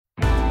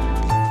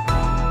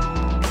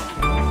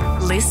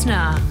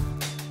listener.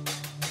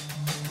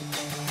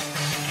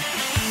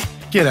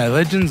 G'day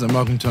legends and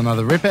welcome to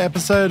another Ripper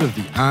episode of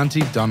the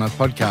Auntie Donna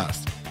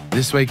podcast.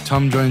 This week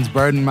Tom joins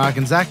Broden, Mark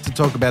and Zach to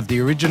talk about the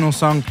original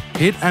song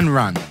Hit and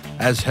Run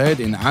as heard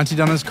in Auntie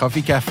Donna's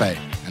Coffee Cafe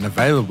and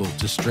available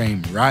to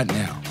stream right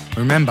now.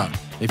 Remember,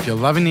 if you're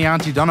loving the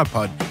Auntie Donna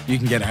pod, you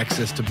can get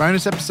access to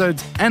bonus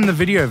episodes and the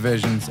video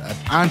versions at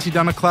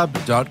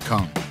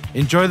auntiedonnaclub.com.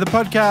 Enjoy the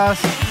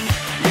podcast.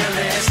 You're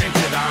listening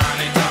to the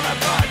Auntie Donna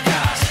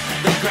podcast,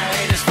 the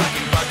greatest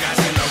fucking podcast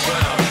in the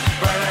world.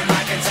 Broden,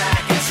 Mike and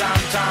Zach and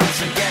sometimes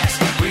some guests.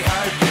 We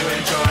hope you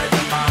enjoy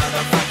the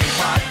motherfucking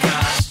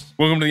podcast.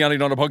 Welcome to the Auntie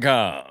Donna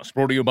podcast,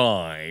 brought to you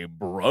by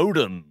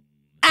Broden.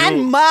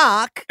 And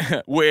Mark.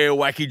 Where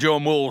Wacky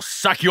John will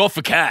suck you off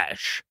for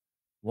cash.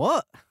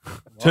 What?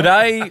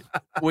 Today,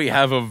 we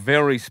have a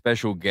very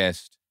special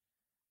guest.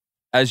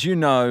 As you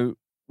know,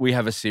 we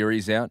have a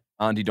series out,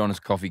 Auntie Donna's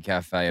Coffee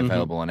Cafe,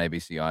 available on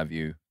ABC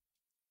iView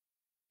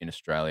in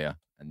Australia,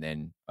 and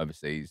then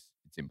overseas,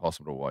 it's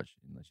impossible to watch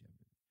unless you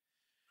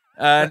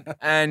have it.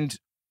 And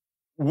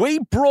we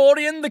brought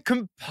in the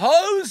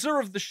composer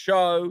of the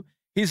show.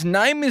 His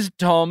name is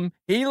Tom.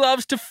 He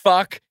loves to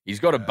fuck. He's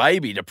got a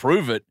baby to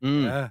prove it.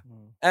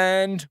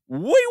 And we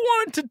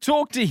wanted to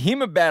talk to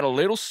him about a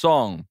little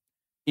song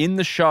in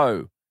the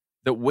show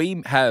that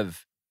we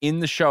have in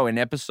the show in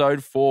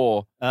episode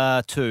 4.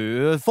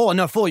 2. 4.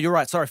 No, 4. You're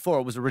right. Sorry, 4.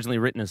 It was originally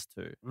written as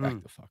 2.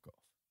 Back the fuck off.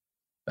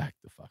 Back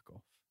the fuck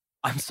off.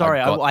 I'm sorry.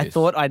 I've got I this.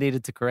 thought I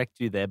needed to correct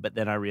you there, but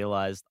then I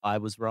realized I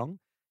was wrong,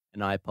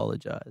 and I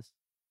apologize.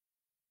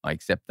 I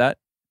accept that.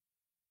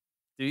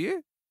 Do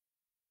you?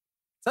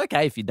 It's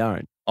okay if you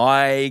don't.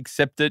 I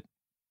accept it.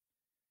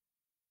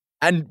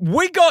 And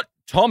we got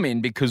Tom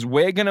in because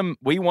we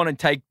want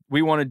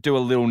to do a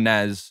little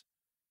Naz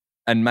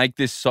and make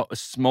this a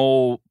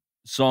small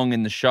song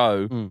in the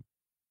show.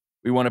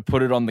 We want to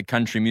put it on the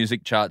country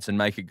music charts and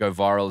make it go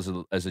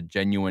viral as a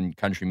genuine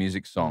country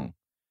music song.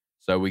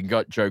 So we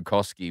got Joe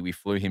Koski. We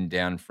flew him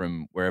down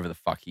from wherever the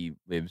fuck he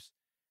lives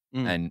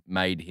and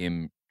made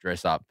him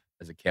dress up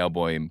as a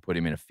cowboy and put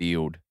him in a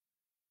field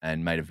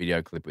and made a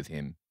video clip with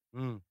him.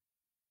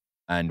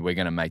 And we're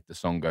going to make the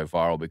song go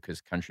viral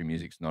because country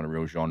music's not a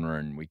real genre,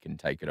 and we can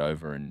take it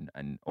over, and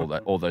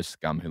all those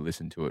scum who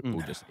listen to it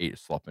will just eat it,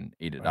 slop and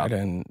eat it up.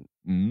 And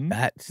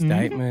that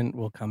statement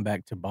will come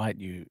back to bite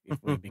you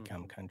if we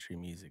become country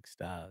music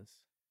stars.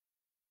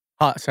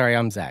 Hi, sorry,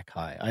 I'm Zach.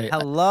 Hi.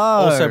 Hello.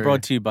 Also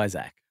brought to you by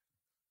Zach.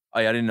 Oh,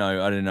 I didn't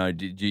know.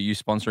 Did you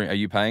sponsoring? Are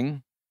you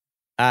paying?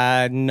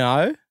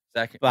 No.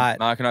 Zach, But-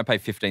 Mark and I pay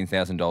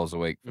 $15,000 a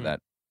week for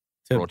that.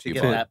 Brought to you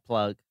Get by that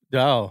plug.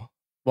 Oh.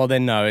 Well,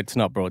 then no, it's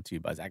not brought to you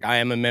by Zach. I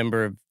am a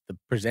member of the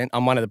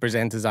I'm one of the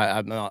presenters.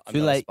 I'm not. Too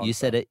not a late. You sponsor.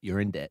 said it. You're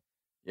in debt.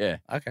 Yeah.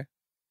 Okay.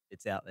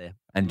 It's out there.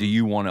 And do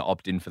you want to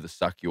opt in for the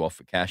suck you off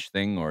for cash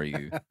thing, or are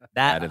you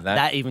out of that?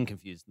 That even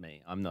confused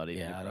me. I'm not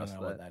even. Yeah, I don't across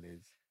know what that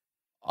is.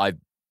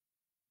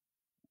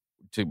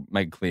 To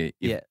make clear,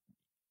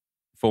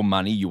 for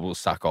money you will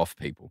suck off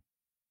people.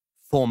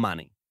 For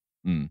money.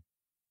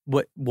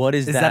 What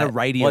is Is that? that a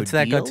radio What's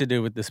that deal? got to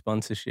do with the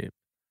sponsorship?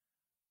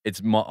 It's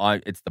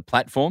it's the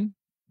platform.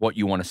 What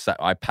you want to say,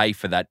 I pay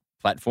for that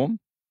platform.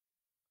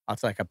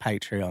 It's like a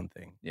Patreon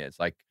thing. Yeah, it's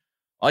like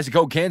icy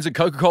cold cans of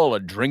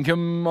Coca-Cola. Drink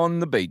them on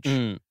the beach.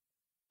 Where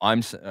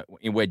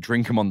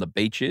drink them on the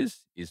beach is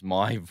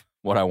my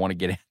what I want to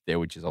get out there,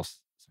 which is I'll suck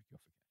you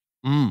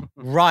off.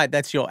 Right,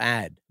 that's your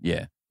ad.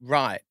 Yeah.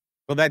 Right.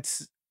 Well, I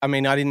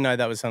didn't know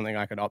that was something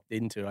I could opt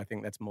into. I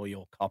think that's more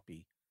your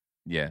copy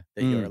Yeah.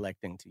 that you're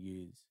electing to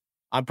use.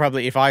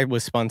 If I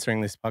was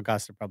sponsoring this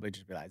podcast, I'd probably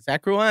just be like,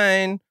 Zach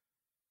Ruane.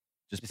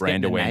 Just Just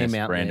brand getting the name awareness.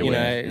 out Brand there, You know,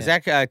 awareness.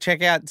 Zach,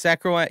 check out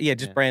Zach Ruane. Yeah,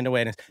 just brand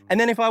awareness. And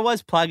then if I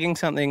was plugging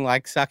something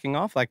like sucking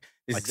off, like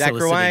this Like is Zach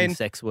soliciting Ruane,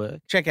 sex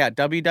work. check out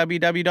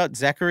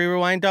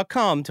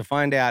www.zacharyruane.com to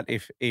find out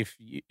if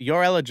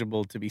you're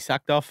eligible to be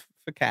sucked off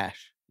for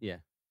cash. Yeah.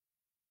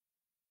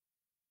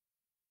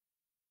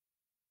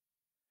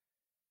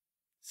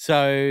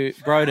 So,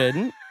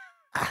 Broden,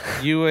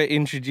 you were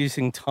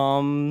introducing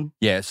Tom,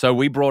 Yeah. So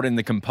we brought in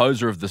the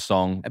composer of the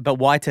song but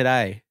why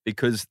today?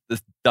 because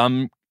the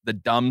dumb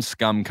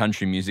scum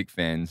country music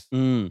fans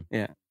Mm.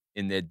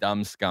 in their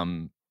dumb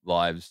scum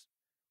lives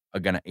are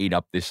going to eat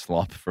up this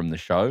slop from the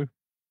show.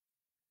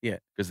 Yeah.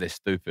 Because they're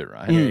stupid,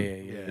 right?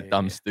 Yeah. The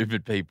dumb,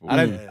 stupid people.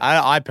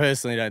 I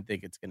personally don't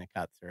think it's going to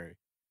cut through.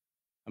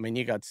 I mean,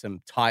 you got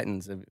some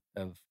titans of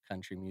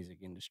country music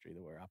industry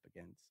that we're up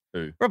against.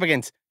 Who? We're up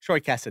against Troy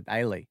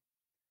Cassar-Daley.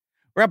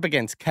 We're up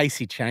against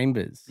Casey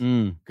Chambers.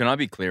 Can I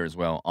be clear as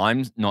well?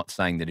 I'm not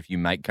saying that if you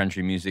make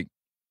country music,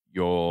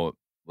 you're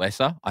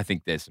lesser. I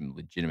think there's some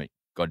legitimate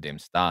goddamn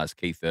stars,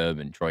 Keith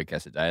Urban, Troy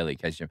Cassar-Daley,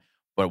 Casey Chambers.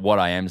 But what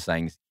I am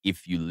saying is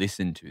if you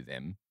listen to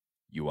them,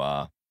 you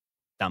are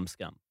Dumb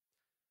scum.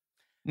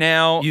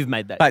 now. You've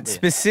made that But clear.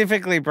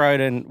 specifically,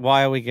 Broden,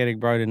 why are we getting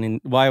Broden in?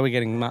 Why are we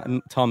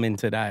getting Tom in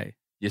today?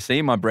 You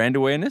see my brand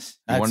awareness?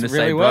 You That's wanted to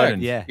really say worked.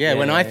 Broden. Yeah.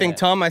 When I think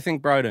Tom, I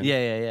think Broden.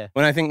 Yeah.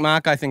 When I think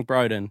Mark, I think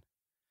Broden.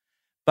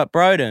 But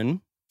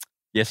Broden,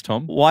 Yes,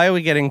 Tom? why are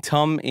we getting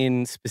Tom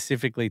in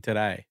specifically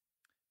today?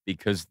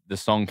 because the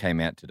song came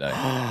out today,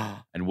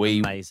 and we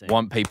Amazing.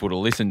 want people to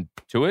listen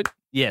to it.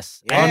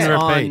 Yes. On It's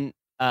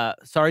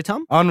repeat. Sorry,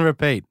 Tom? On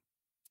repeat.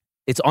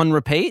 It's on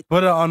repeat?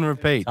 Put it on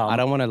repeat. I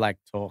don't want to like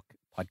talk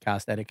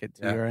podcast etiquette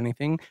to Yeah. you or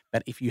anything,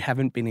 but if you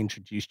haven't been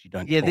introduced, you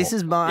don't. Yeah, this talk.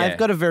 is my. Yeah. I've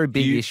got a very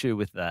big you- issue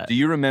with that. Do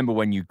you remember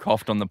when you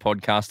coughed on the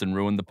podcast and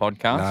ruined the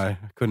podcast? No, I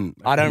couldn't.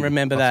 I don't couldn't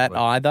remember that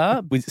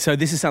possibly. either. So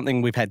this is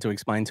something we've had to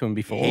explain to him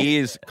before. He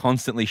is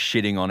constantly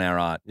shitting on our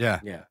art, Yeah.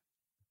 Yeah.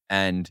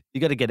 and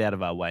You got to get out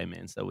of our way,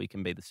 man, so we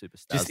can be the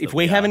superstars. Just if that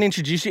we haven't are.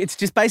 introduced you, it's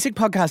just basic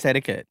podcast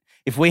etiquette.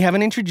 If we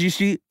haven't introduced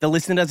you, the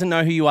listener doesn't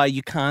know who you are.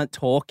 You can't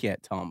talk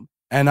yet, Tom.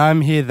 And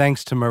I'm here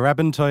thanks to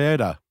Moorabbin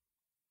Toyota.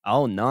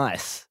 Oh,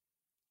 nice.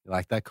 You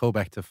like that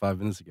callback to 5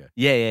 minutes ago?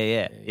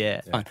 Yeah.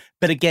 Yeah. Fine.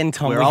 But again,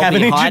 Tom, Where we I'll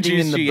haven't be hiding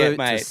introduced in the you yet, boot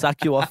to mate.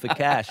 suck you off for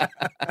cash.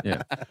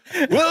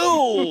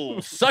 whoa,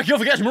 suck your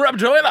forget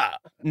toilet.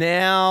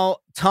 Now,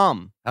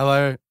 Tom,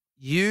 Hello.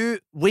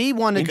 we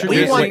wanted.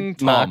 Introducing We want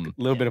Tom. Mark,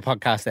 a little bit of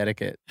podcast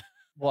etiquette.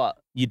 what?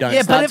 You don't Yeah,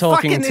 but start it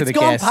talking fucking- to it's the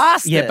gone guest.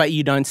 past Yeah, it. but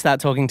you don't start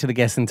talking to the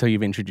guest until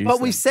you've introduced But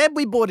them. we said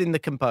we brought in the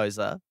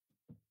composer.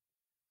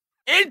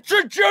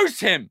 Introduce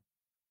him.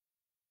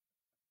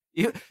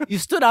 You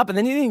stood up and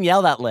then you didn't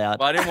yell that loud.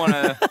 But I didn't want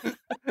to.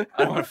 I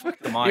don't want to fuck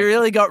the mic. You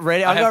really got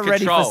ready. I I have got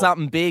ready for control.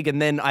 something big, and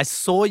then I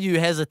saw you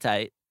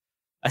hesitate.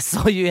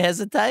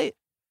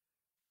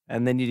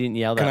 And then you didn't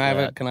yell that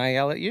loud. Can I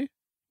yell at you?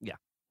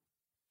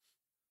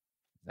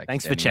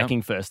 Thanks for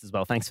checking first as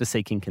well. Thanks for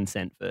seeking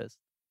consent first.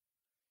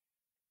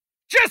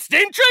 Just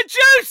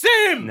introduce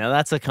him. Now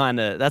that's the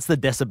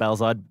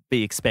decibels I'd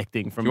be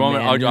expecting from You want a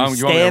me, man who you want me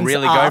to stands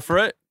really go up for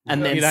it? and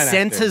You then don't have to.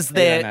 centers You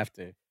their. don't have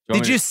to.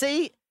 Did you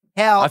see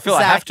how I feel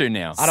Zach I have to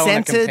now. I don't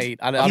want to centered compete.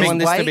 I his want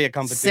this to weight, be a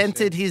competition.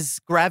 Centered his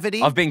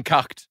gravity. I've been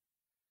cucked.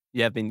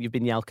 You've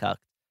been yell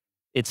cucked.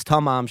 It's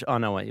Tom Armstrong. Oh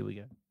no, wait, here we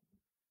go.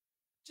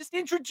 Just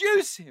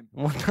introduce him.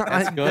 That's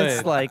That's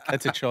good. like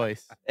That's a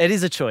choice. it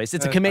is a choice.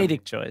 It's a That's funny.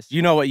 comedic choice.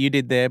 You know what you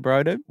did there,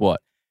 Broden?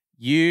 What?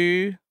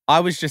 I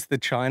was just the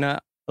China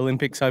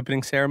Olympics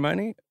opening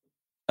ceremony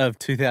of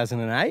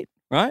 2008,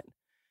 right?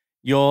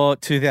 Your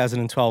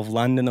 2012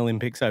 London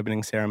Olympics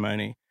opening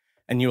ceremony.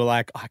 And you were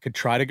like, I could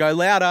try to go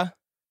louder.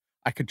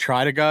 I could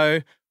try to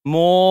go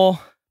more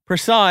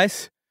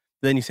precise.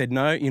 Then you said,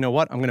 no, you know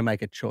what? I'm going to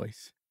make a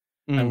choice.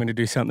 I'm Mm. going to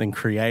do something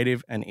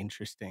creative and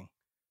interesting.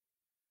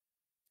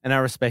 And I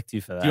respect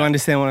you for that. Do you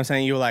understand what I'm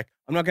saying? You were like,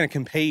 I'm not going to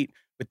compete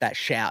with that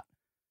shout.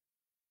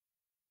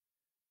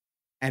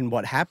 And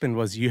what happened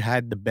was you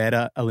had the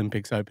better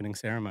Olympics opening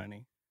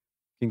ceremony.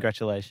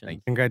 Congratulations,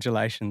 Thank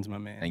Congratulations, my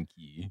man. Thank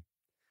you.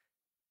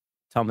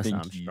 Thomas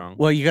Thank you. Armstrong.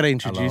 Well, you got to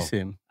introduce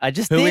him. I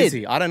just Who did. is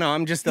he? I don't know.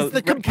 I'm just He's a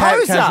the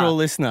composer. casual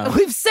listener.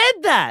 We've said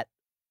that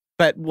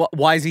But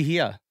why is he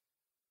here?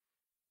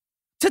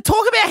 to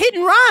talk about Hit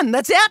and Run.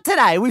 That's out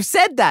today. We've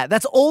said that.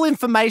 That's all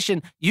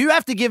information. You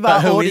have to give But our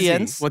who is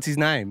audience. he? What's his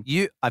name?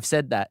 I've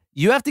said that.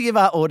 You have to give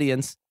our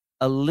audience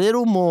a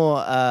little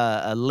more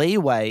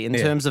leeway in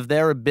Yeah. terms of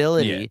their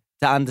ability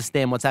to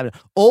understand what's happening.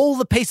 All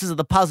the pieces of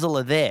the puzzle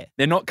are there.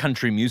 They're not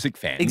country music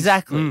fans.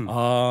 Exactly. Mm.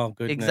 Oh,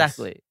 goodness.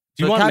 Exactly.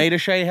 Do you So want can't- me to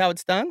show you how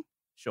it's done?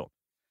 Sure.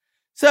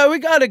 So we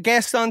got a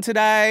guest on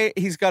today.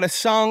 He's got a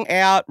song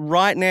out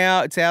right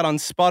now. It's out on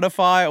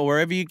Spotify or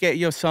wherever you get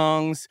your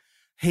songs.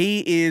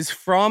 He is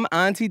from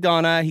Auntie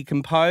Donna. He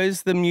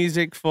composed the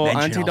music for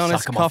Mention Auntie I'll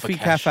Donna's suck 'em off for Coffee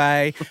cash.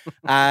 Cafe.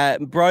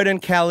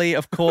 Broden Kelly,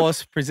 of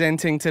course,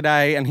 presenting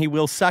today, and he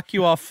will suck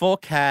you off for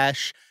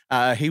cash.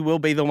 He will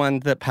be the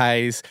one that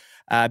pays.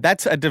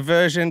 That's a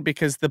diversion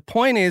because the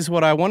point is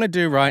what I want to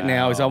do right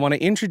now is I want to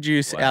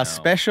introduce Wow. our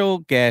special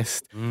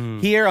guest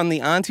Mm. here on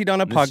the Auntie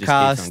Donna This just keeps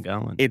podcast. on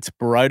going. It's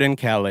Broden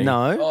Kelly.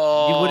 No.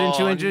 Oh, Wouldn't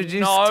you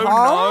introduce no,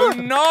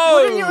 Tom? No,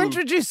 Wouldn't you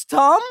introduce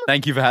Tom?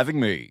 Thank you for having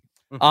me.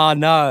 Oh,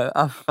 no.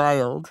 I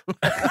failed.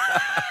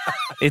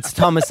 It's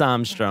Thomas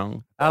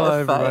Armstrong. Hello,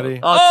 everybody.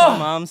 Oh, Oh.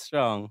 Tom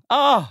Armstrong.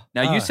 Oh.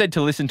 Now Oh. you said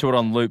to listen to it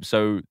on loop,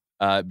 so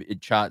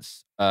it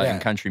charts Yeah. in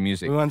country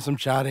music. We want some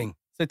charting.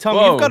 So, Tom,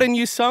 Whoa. you've got a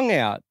new song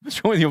out.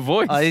 What's wrong with your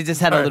voice? He just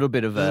had a Sorry. little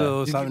bit of Just a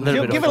little a something.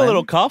 little bit Give of it a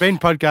little phlegm. cough. Been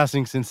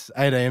podcasting since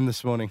 8 a.m.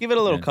 this morning. Give it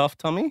a little Yeah. cough,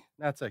 Tommy.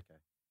 That's okay.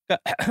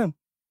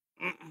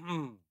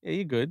 Yeah,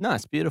 you're good.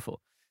 Nice,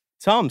 beautiful.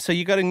 Tom, so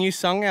you got a new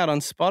song out on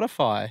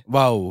Spotify.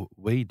 Well,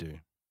 we do.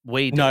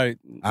 We do. No,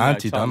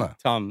 Auntie Tom,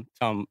 Donna.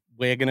 Tom,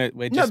 we're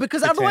just No,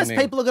 because otherwise pretending.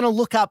 people are going to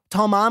look up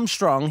Tom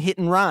Armstrong Hit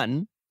and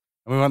Run.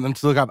 And we want them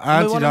to look up And we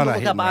Auntie want them Donna. to look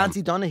Hit up and Run.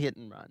 Auntie Donna Hit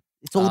and Run.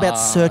 It's all about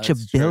Ah, that's true.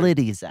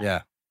 searchability, Zach.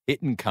 Yeah.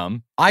 Hit and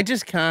come. I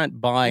just can't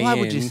buy Why in.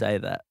 would you say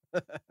that?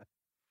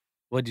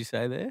 What'd you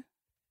say there?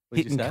 What'd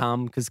Hit you and say?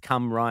 come, because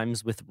come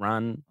rhymes with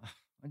run.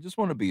 I just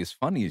want to be as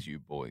funny as you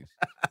boys.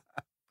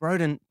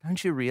 Broden,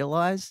 don't you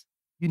realize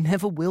you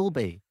never will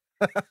be?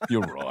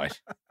 You're right.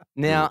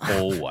 Now, You're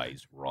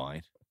always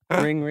right.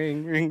 Ring,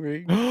 ring, ring,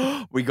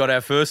 ring. We got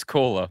our first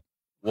caller.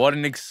 What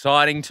an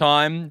exciting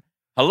time.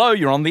 Hello,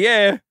 you're on the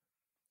air.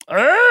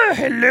 Oh,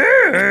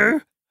 hello.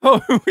 Oh,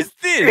 who is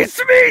this? It's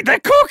me, the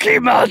Cookie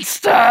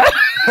Monster.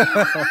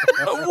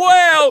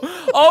 Wow.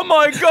 Oh,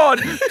 my God.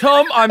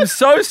 Tom, I'm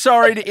so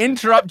sorry to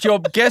interrupt your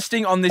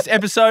guesting on this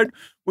episode.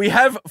 we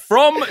have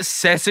from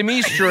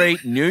Sesame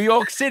Street, New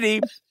York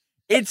City.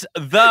 It's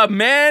the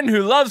man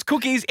who loves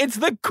cookies. It's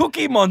the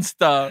Cookie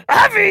Monster.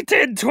 I've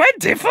eaten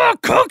 24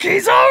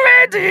 cookies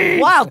already.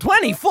 Wow,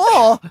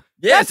 24?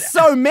 Yes. That's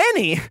so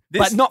many.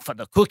 This- But not for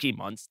the Cookie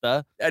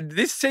Monster.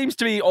 This seems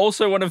to be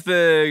also one of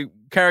the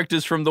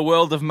characters from the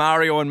world of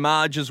Mario and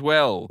Marge as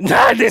well.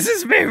 No, this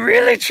is me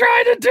really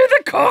trying to do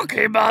the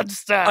Cookie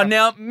Monster.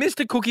 Now,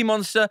 Mr. Cookie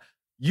Monster,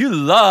 you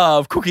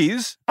love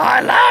cookies.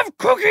 I love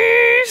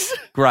cookies.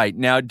 Great.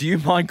 Now, do you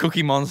mind,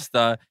 Cookie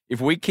Monster,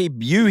 if we keep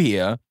you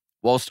here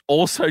whilst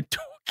also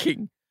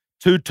talking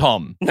to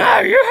Tom? No,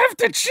 you have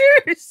to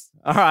choose.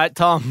 All right,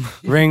 Tom.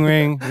 Ring,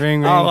 ring,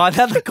 ring, ring. Oh, I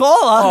had the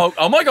caller.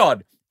 Oh my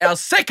God. Our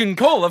second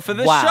caller for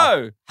this Wow.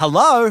 show.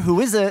 Hello,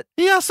 who is it?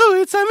 Yes,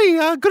 it's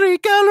me,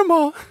 Greek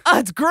Elmo. Oh,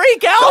 it's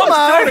Greek Tom's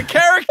Elmo. doing a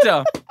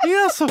character.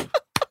 Yes,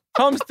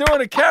 Tom's doing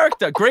a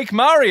character. Greek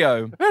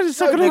Mario. it's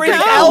Greek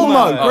Elmo.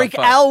 Elmo. Oh, Greek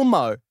fuck.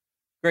 Elmo.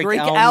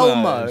 Greek I'm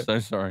Elmo. so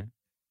sorry.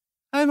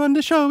 I'm on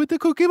the show with the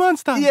Cookie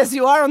Monster. Yes,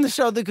 you are on the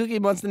show, The Cookie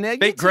Monster. Now,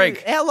 Speak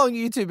Greek. How long have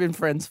you two been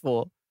friends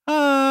for?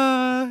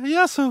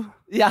 Yes.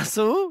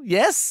 Yasu?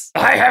 Yes?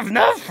 I have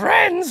no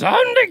friends,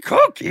 only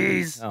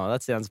cookies. Oh,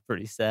 that sounds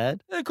pretty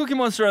sad. The Cookie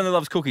Monster only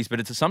loves cookies, but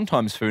it's a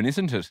sometimes spoon,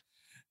 isn't it?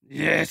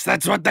 Yes,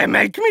 that's what they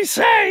make me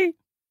say.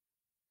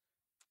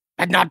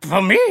 But not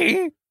for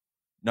me.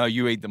 No,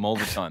 you eat them all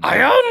the time.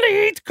 I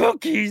only eat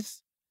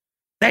cookies.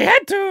 They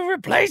had to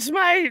replace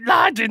my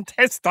large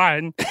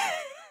intestine.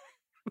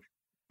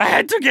 I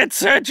had to get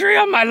surgery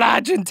on my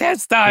large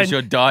intestine. Because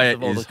your diet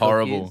Of all is the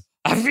horrible. cookies.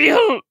 I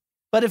feel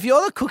But if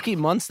you're the Cookie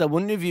Monster,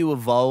 wouldn't have you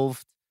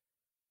evolved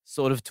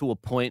sort of to a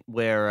point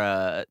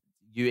where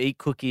you eat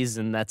cookies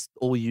and that's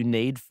all you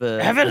need for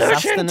evolution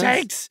sustenance?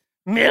 takes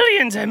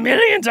millions and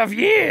millions of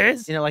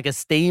years. You know, like a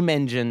steam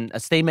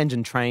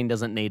engine train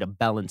doesn't need a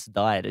balanced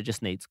diet. It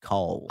just needs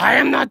coal. I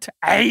am not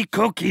a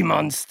cookie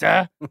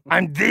monster.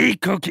 I'm the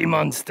Cookie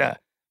Monster.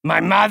 My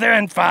mother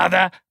and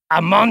father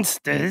are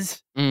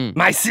monsters. Mm.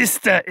 My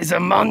sister is a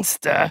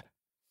monster.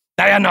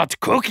 They are not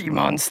cookie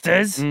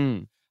monsters.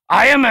 Mm.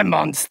 I am a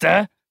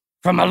monster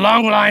from a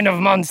long line of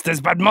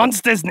monsters, but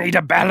monsters need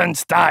a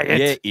balanced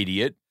diet. Yeah,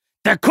 idiot.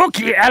 The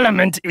cookie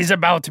element is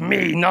about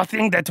me,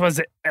 nothing that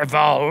was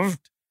evolved.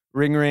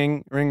 Ring,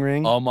 ring, ring,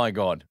 ring. Oh my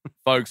God.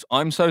 Folks,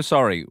 I'm so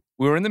sorry.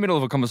 We were in the middle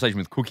of a conversation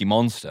with Cookie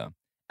Monster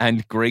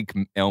and Greek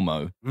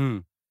Elmo.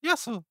 Mm.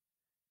 Yes.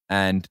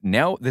 And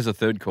now there's a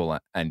third caller,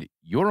 and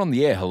you're on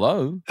the air.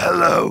 Hello.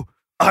 Hello,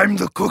 I'm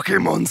the Cookie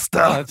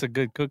Monster. Oh, that's a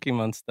good Cookie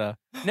Monster.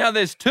 Now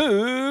there's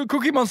two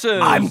Cookie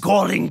Monsters. I'm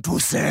calling to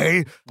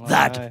say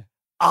that Why?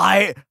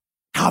 I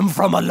come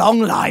from a long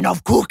line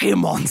of Cookie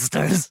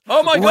Monsters.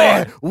 Oh my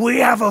where God. we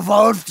have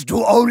evolved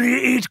to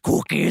only eat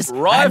cookies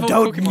Rival and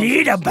don't Cookie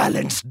need Monsters. a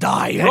balanced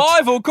diet.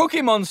 Rival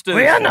Cookie Monsters.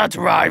 We are not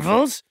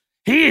rivals.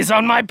 He is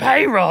on my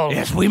payroll.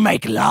 Yes, we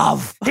make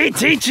love. He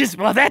teaches,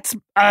 well, that's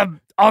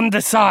on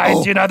the side,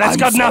 Oh, you know, that's I'm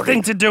got sorry.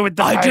 nothing to do with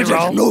the I payroll.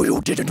 didn't know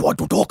you didn't want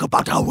to talk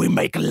about how we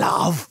make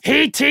love.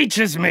 He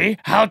teaches me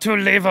how to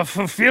live a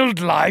fulfilled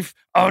life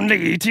only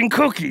eating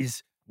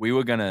cookies. We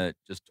were going to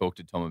just talk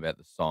to Tom about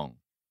the song.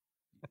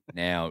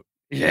 Now,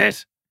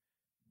 Yes.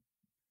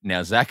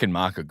 Zach and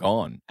Mark are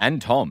gone,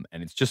 and Tom,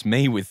 and it's just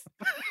me with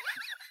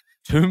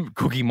two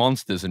Cookie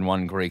Monsters and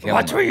one Greek Elmo.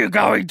 What were you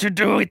going to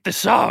do with the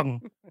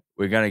song?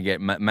 We're going to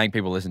make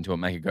people listen to it,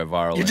 make it go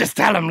viral. You just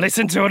tell them,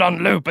 listen to it on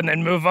loop and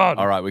then move on.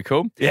 All right, we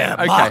cool? Yeah,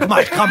 Okay. Mark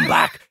might come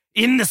back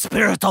in the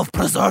spirit of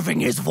preserving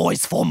his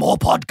voice for more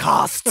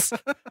podcasts.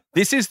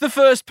 This is the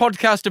first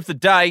podcast of the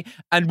day,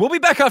 and we'll be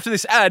back after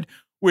this ad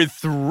with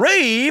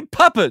 3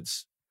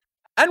 puppets.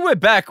 And we're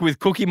back with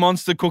Cookie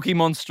Monster,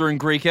 and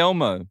Greek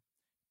Elmo.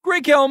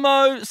 Greek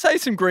Elmo, say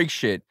some Greek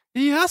shit.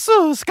 Yes,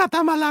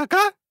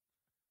 skatamalaka.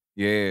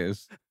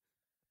 Yes.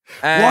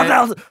 What And-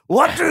 else?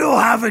 What do you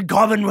have in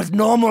common with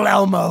normal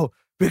Elmo?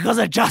 Because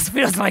it just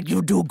feels like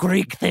you do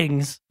Greek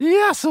things.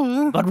 Yes,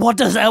 But what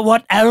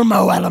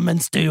Elmo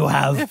elements do you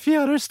have? if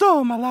you're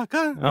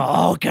malaka.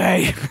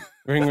 Okay.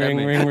 Ring, ring,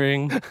 ring,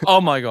 ring. Oh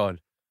my God.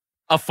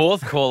 A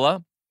 4th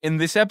caller in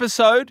this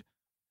episode.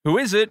 Who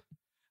is it?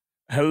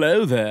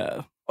 Hello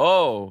there.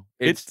 Oh,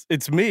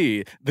 It's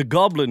me, the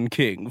Goblin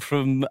King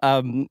from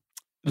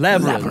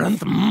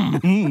Labyrinth.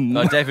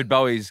 Mm. David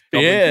Bowie's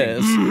Goblin Yes.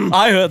 King.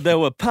 I heard there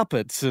were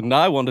puppets and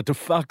I wanted to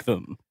fuck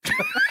them.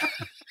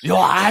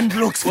 Your hand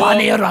looks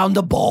funny around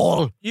the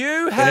ball.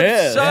 You have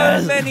Yes.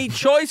 so many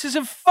choices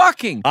of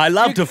fucking. I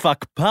love to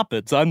fuck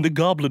puppets. I'm the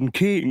Goblin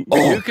King.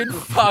 You can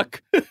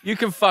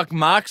fuck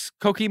Mark's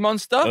Cookie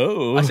Monster.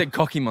 Oh. I said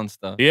Cocky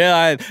Monster.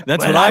 Yeah,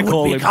 that's Well, what I would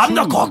call him. become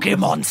the too. Cookie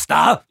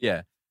Monster.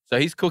 Yeah. So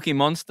he's Cookie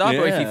Monster, but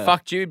if he Yeah.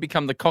 fucked you, he'd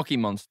become the Cocky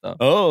Monster.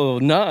 Oh,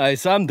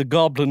 nice. I'm the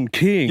Goblin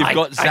King. You've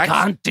got I Zach's.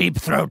 can't deep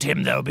throat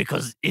him though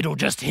because it'll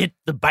just hit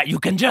the back. You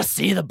can just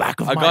see the back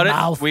of I my got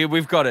mouth. it.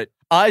 We've got it.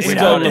 I You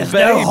know, stole a there's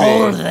no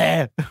hole baby.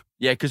 there.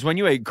 Yeah, because when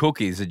you eat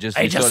cookies, it just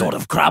They you just sort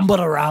of crumble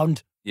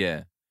around.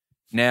 yeah.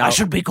 Now, I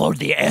should be called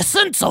the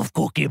essence of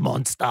Cookie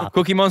Monster.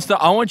 Cookie Monster,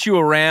 I want you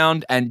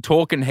around and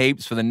talking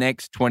heaps for the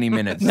next 20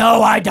 minutes.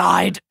 No, I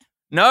died.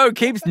 No,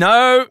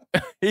 no.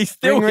 He's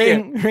still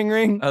here.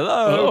 Ring.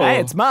 Hello. Hey,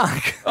 it's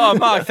Mark. Oh,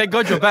 Mark, thank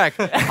God you're back.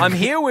 I'm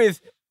here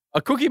with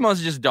a Cookie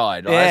Monster just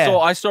died. Yeah.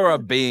 I saw a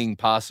being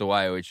pass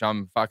away, which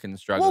I'm fucking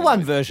struggling Well, one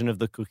with. version of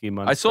the Cookie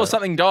Monster. I saw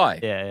something die,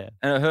 Yeah.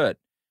 and it hurt.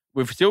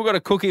 We've still got a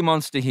Cookie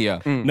Monster here.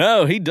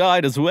 No, he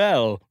died as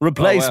well,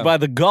 replaced wow. by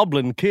the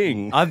Goblin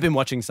King. I've been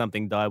watching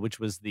something die, which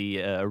was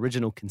the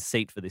original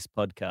conceit for this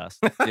podcast.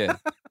 Yeah.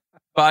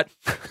 But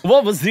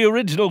What was the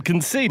original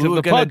conceit we of were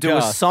the going to do a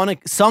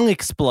podcast? song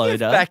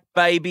exploder. back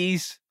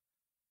babies.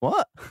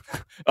 What?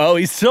 Oh,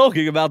 he's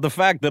talking about the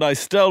fact that I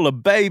stole a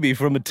baby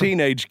from a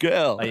teenage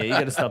girl. Oh, yeah, you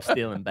got to stop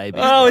stealing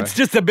babies. Oh, bro. it's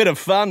just a bit of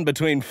fun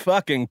between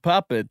fucking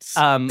puppets.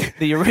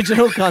 The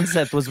original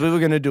concept was we were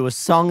going to do a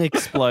song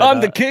exploder. I'm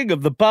the king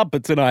of the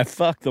puppets and I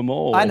fuck them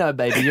all. I know,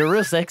 baby. You're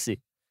real sexy.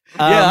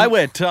 Yeah, I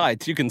wear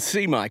tights. You can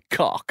see my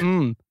cock.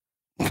 Mm.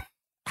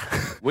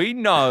 We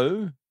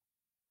know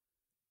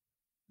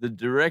the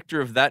director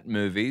of that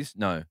movie's.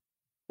 No.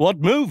 What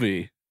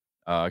movie?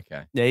 Oh,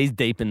 okay. Yeah, he's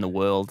deep in the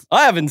world.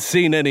 I haven't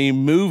seen any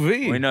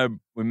movie. We know.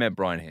 We met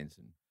Brian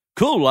Hansen.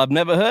 Cool, I've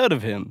never heard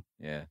of him.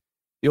 Yeah.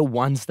 You're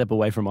one step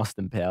away from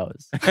Austin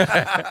Powers.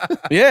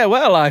 Yeah,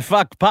 well, I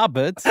fuck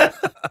puppets.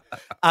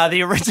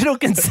 The original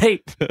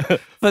conceit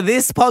for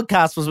this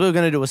podcast was we were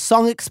going to do a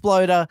song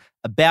exploder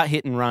about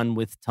Hit and Run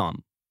with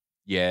Tom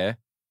Yeah.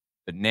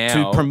 But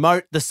now to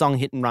promote the song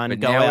Hit and Run, But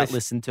go now out, it's-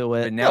 listen to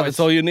But it. now Well, it's that's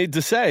all you need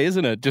to say,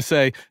 isn't it? Just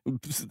say,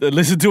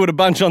 listen to it a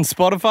bunch on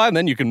Spotify, and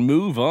then you can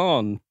move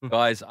on.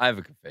 guys. I have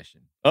a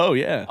confession. Oh,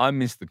 yeah. I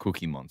miss the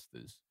Cookie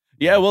Monsters.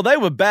 Yeah, well, they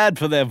were bad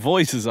for their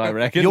voices, I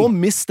reckon. You're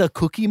Mr.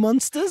 Cookie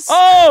Monsters?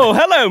 Oh,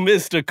 hello,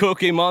 Mr.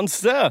 Cookie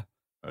Monster.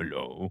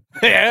 Hello,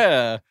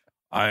 Yeah.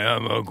 I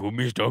am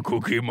Mr.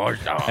 Cookie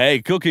Monster.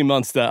 Hey, Cookie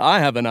Monster, I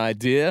have an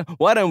idea.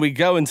 Why don't we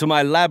go into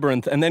my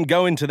labyrinth and then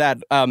go into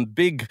that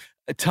big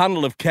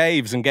tunnel of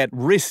caves and get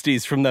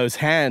wristies from those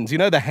hands? You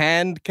know the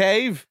hand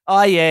cave?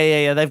 Oh,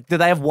 yeah. Do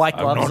they have white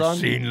I've gloves not on?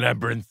 seen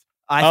Labyrinth.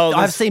 Oh, I've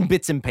there's- seen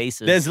bits and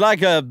pieces. There's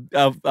like a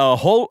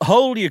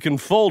hole you can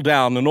fall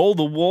down, and all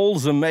the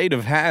walls are made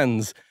of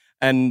hands,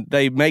 and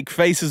they make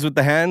faces with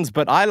the hands,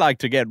 but I like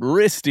to get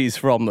wristies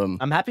from them.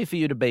 I'm happy for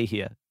you to be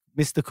here.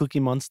 Mr. Cookie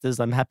Monsters,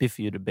 I'm happy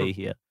for you to be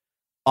here.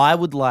 I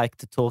would like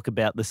to talk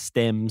about the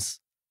stems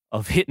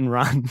of Hit and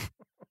Run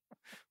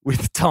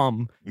with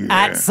Tom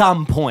at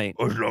some point.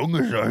 As long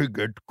as I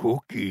get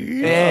cookies.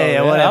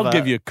 Yeah, whatever. I'll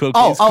give you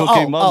cookies,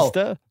 Cookie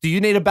Monster. Do you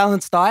need a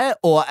balanced diet,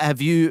 or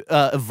have you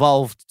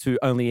evolved to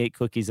only eat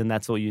cookies and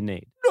that's all you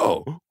need?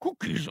 No,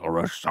 cookies are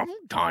a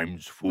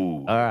sometimes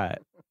food. All right.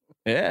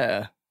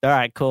 Yeah. All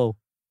right, cool.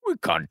 We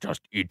can't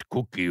just eat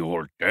cookie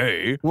all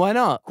day. Why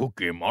not?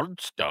 Cookie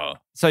Monster.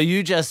 So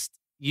you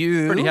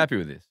Pretty happy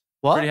with this.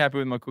 What? Pretty happy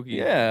with my cookie.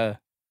 Yeah.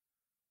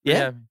 Pretty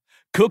Yeah. happy.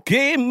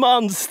 Cookie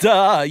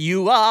Monster,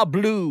 you are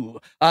blue.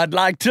 I'd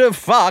like to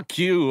fuck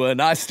you,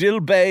 and I steal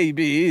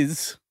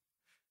babies.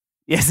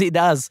 Yes, he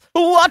does.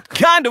 What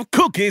kind of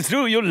cookies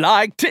do you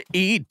like to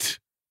eat?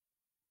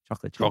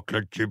 Chocolate chip.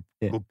 Chocolate chip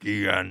Yeah.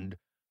 cookie and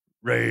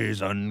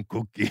raisin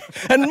cookie.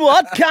 And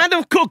what kind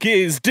of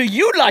cookies do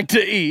you like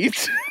to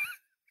eat?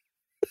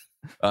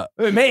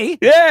 Me?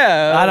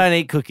 Yeah. I don't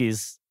eat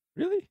cookies.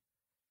 Really?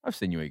 I've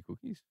seen you eat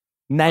cookies.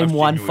 Name I've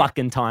one seen you eat-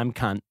 fucking time,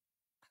 cunt.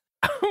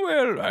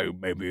 Well,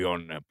 maybe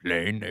on a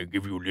plane they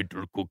give you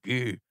little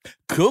cookie.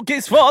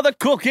 Cookies for the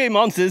Cookie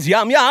Monsters.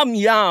 Yum, yum,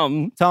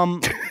 yum.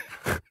 Tom,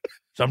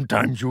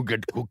 Sometimes you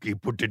get cookie,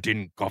 put it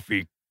in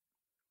coffee.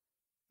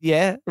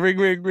 yeah. Ring,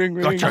 ring, ring,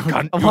 ring. Gotcha,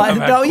 cunt. You What? have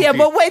had No, yeah, cookie.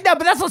 but wait, no,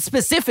 but that's not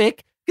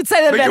specific. You can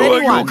say that But about you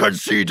anyone.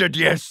 conceded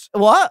yes.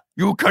 What?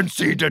 You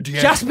conceded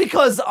yes. Just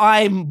because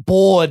I'm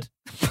bored.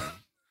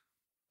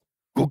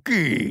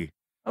 Cookie.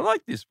 I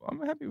like this.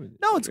 I'm happy with it.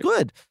 No, it's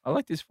good. I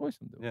like this voice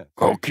I'm doing. Yeah.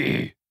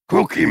 Cookie.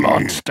 Cookie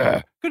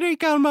Monster.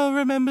 Greek Elmo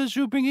remembers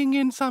you bringing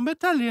in some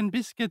Italian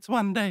biscuits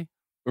one day.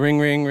 Ring,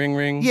 ring, ring,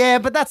 ring. Yeah,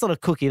 but that's not a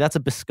cookie. That's a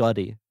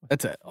biscotti.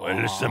 That's it.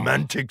 Well,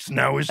 semantics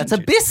now, isn't That's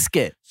a it?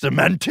 biscuit.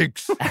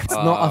 Semantics. That's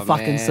not Oh, a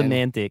fucking man.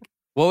 semantic.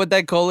 What would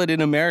they call it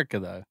in America,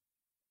 though?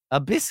 A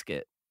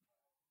biscuit.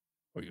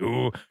 Are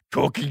you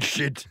talking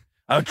shit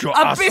out your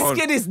A asshole?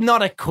 biscuit is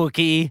not a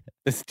cookie.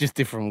 It's just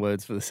different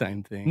words for the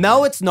same thing.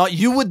 No, it's not.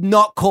 You would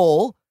not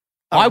call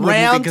a I wouldn't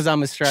round because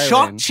I'm Australian.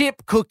 choc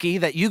chip cookie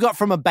that you got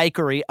from a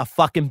bakery a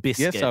fucking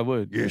biscuit. Yes, I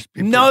would. Yes,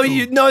 people No,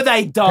 do. no,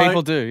 they don't.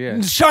 People do,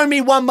 yeah. Show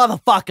me one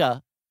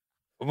motherfucker.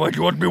 What,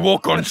 you want me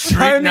walk on Show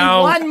street me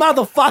now? one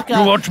motherfucker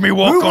You want me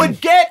walk who on...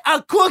 would get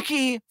a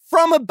cookie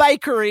from a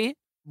bakery,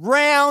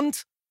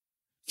 round,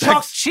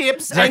 choc Zach's-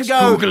 chips, Zach's and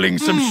go, Googling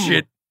some "Mm,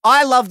 shit.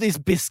 I love this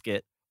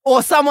biscuit.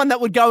 Or someone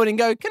that would go in and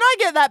go, can I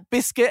get that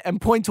biscuit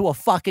and point to a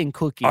fucking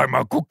cookie? I'm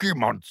a cookie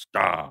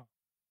monster.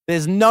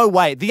 There's no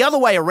way. The other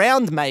way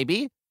around,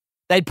 maybe.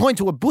 They'd point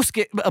to a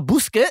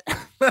busket.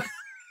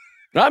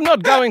 I'm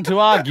not going to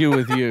argue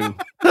with you.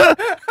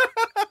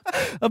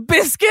 A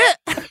biscuit?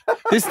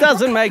 This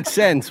doesn't make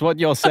sense, what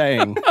you're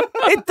saying.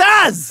 It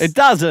does. It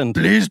doesn't.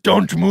 Please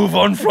don't move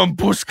on from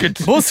Busket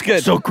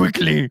Busket. so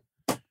quickly.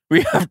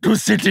 We have to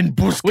sit in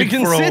Busket We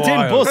can for a sit in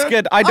while.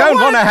 Busket. I don't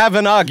want to have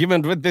an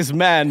argument with this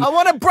man. I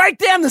want to break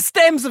down the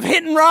stems of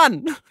Hit and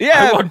Run. I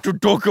Yeah, want to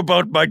talk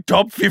about my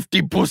top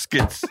 50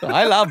 Buskets.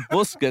 I love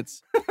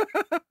Busquets.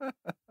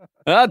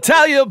 I'll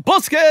tell you,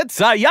 Busquets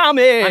are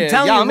yummy. I'm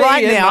telling you Yummy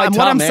right in now, my and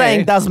what I'm tummy.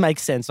 saying does make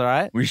sense, all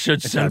right? We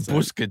should sell doesn't.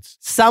 Buskets.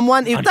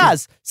 It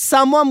does.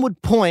 Someone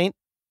would point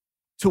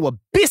to a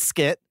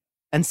biscuit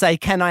and say,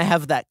 "Can I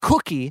have that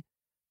cookie?"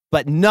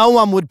 But no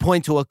one would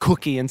point to a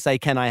cookie and say,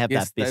 "Can I have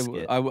Yes, that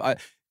biscuit?"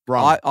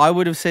 I, I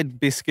would have said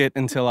biscuit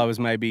until I was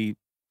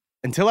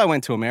until I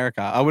went to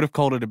America. I would have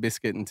called it a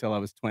biscuit until I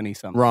was 20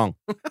 something. Wrong.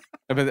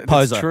 But that's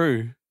Poser.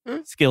 true.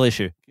 Skill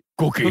issue.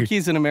 Cookie. Cookie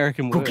is an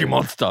American word. Cookie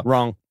Monster.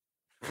 Wrong.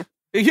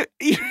 this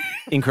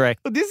Incorrect.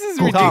 is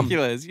Cookie.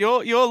 ridiculous.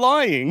 You're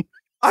lying.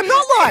 I'm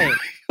not lying.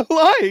 You're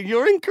lying.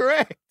 You're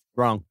incorrect.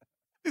 Wrong.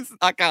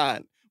 I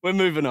can't. We're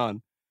moving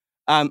on.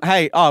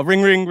 Hey,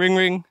 ring, ring, ring,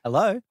 ring.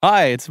 Hello.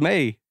 Hi, it's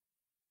me,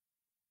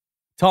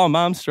 Tom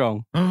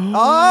Armstrong.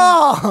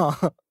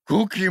 Oh,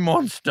 Cookie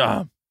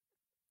Monster.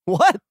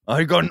 what?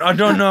 I don't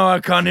know. I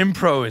can't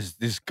improvise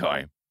this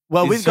guy.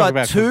 Well, He's we've talking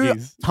got about two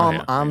cookies. Tom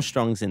Yeah.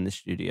 Armstrongs in the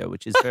studio,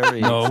 which is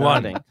very No,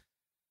 one. exciting.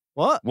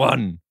 What?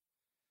 One.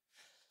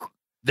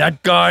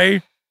 That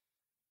guy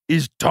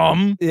is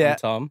Tom. Yeah. I'm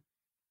Tom.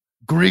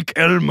 Greek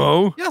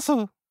Elmo. Yes,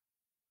 sir.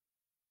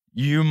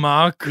 You,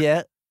 Mark.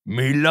 Yeah.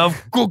 Me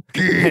love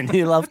Cookie. And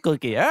you love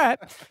cookie. All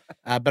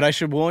right. But I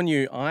should warn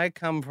you, I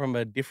come from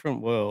a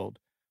different world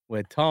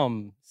where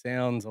Tom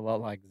sounds a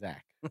lot like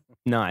Zach.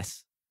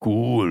 Nice.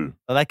 Cool.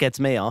 Well, that gets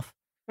me off.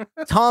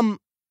 Tom,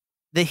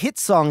 the hit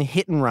song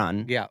 "Hit and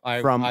Run" Yeah,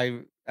 I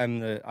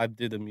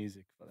do the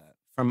music for that.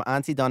 from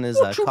Auntie Donna's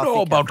What you Coffee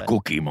know about Cafe.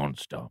 Cookie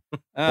Monster?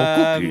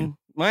 Cookie.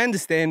 My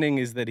understanding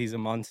is that he's a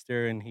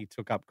monster and he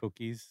took up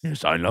cookies.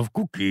 Yes, I love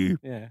Cookie.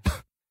 Yeah.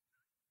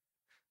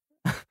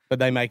 But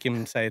they make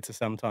him say it's a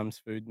sometimes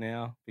food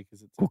now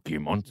because it's Cookie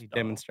Monster. he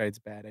demonstrates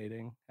bad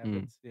eating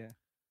habits. Yeah.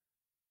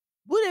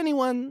 Would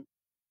anyone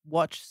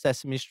watch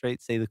Sesame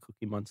Street, see the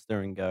Cookie Monster,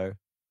 and go,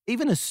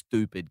 even a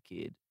stupid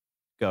kid,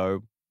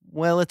 go,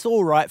 well, it's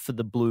all right for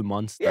the blue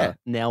monster. Yeah.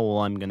 Now all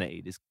I'm going to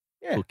eat is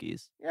Yeah.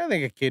 cookies. Yeah, I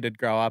think a kid would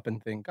grow up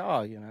and think,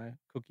 oh,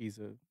 cookies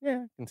are,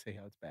 I can see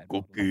how it's bad.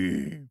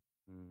 Cookie.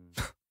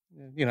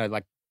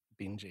 Like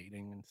binge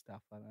eating and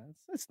stuff like that.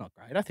 It's not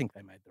great. I think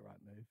they made the right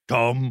move.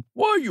 Tom,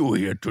 why are you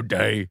here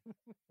today?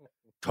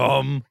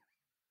 Tom,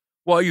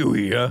 why are you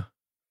here?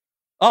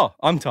 Oh,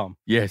 I'm Tom.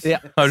 Yes. Yeah.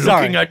 I'm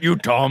Sorry. looking at you,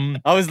 Tom.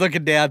 I was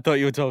looking down, thought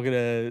you were talking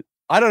to,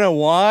 I don't know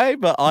why,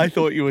 but I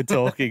thought you were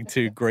talking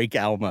to Greek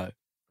Elmo.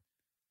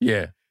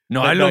 Yeah.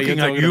 No, But I'm no, looking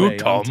you're at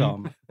talking to you,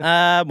 me. Tom.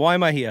 I'm why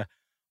am I here?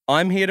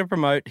 I'm here to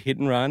promote Hit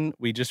and Run.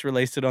 We just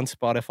released it on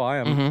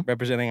Spotify. I'm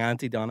representing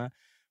Auntie Donna.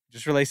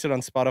 Just released it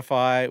on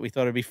Spotify. We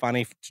thought it'd be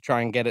funny to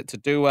try and get it to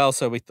do well,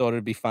 so we thought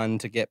it'd be fun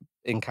to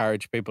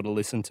encourage people to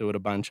listen to it a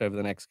bunch over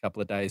the next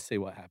couple of days, see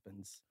what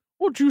happens.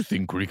 What do you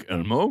think, Greek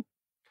Elmo?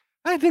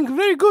 I think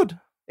very good.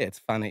 Yeah, it's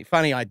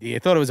funny idea.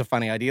 Thought it was a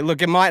funny idea.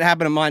 Look, it might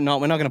happen, it might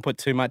not. We're not going to put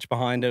too much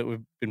behind it.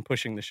 We've been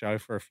pushing the show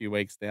for a few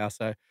weeks now,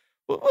 so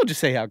we'll just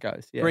see how it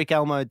goes. Yeah. Greek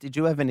Elmo, did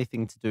you have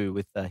anything to do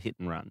with Hit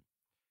and Run?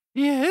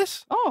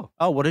 Yes, Oh,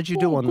 Oh, what did you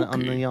do on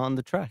Cookie. on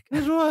the track?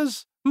 it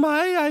was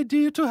my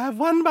idea to have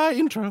one bar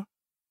intro.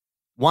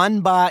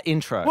 One bar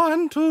intro.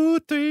 1, 2,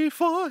 3,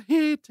 4,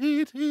 hit,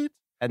 hit, hit,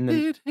 And then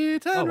hit,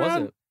 hit, and was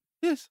run. it?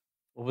 Yes.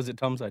 Or was it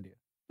Tom's idea?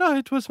 No,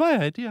 it was my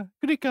idea.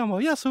 Greek Elmo,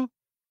 yasu.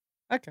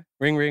 Okay.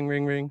 Ring, ring,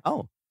 ring, ring.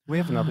 oh, we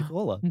have another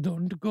caller.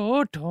 Don't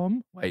go,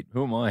 Tom. Wait,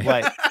 who am I?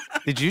 Wait,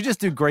 did you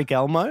just do Greek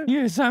Elmo?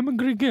 Yes, I'm a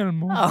Greek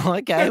Elmo. Oh,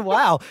 okay.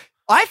 Wow.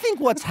 I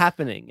think what's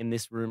happening in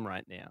this room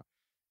right now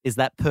is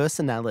that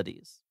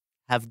personalities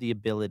have the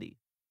ability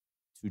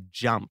to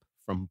jump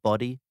from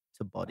body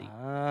to body.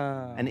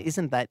 Ah. And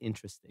isn't that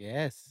interesting?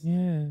 yes.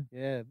 Yeah.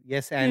 Yeah.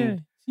 Yes,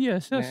 and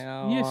Yes,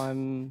 now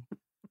I'm...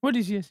 What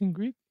is yes in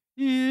Greek?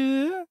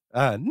 Yeah.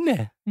 Nah.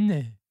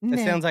 No. That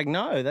sounds like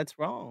no, that's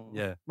wrong.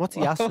 Yeah. What's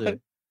What? Yasu?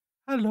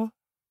 Hello.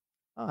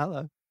 Oh,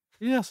 hello.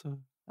 Yasu.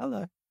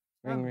 Hello.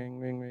 Ring, ring,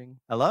 ring, ring.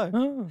 Hello.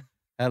 Oh.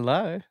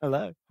 Hello.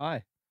 Hello.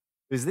 Hi.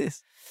 Who's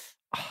this?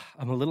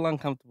 I'm a little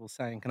uncomfortable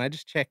saying. Can I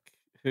just check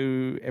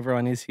who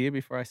everyone is here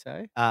before I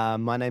say?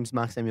 My name's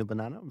Mark Samuel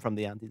Banana. I'm from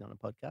the Auntie Donna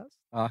podcast.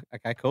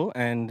 Okay, cool.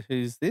 And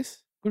who's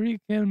this? Greek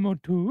Elmo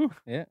 2.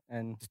 Yeah,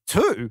 and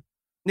Two?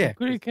 yeah,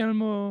 Greek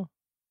Elmo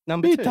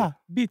number two. Beta.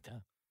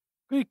 Beta.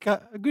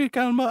 Greek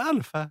Elmo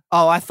Alpha.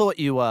 Oh, I thought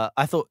you were.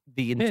 I thought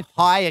the Beta.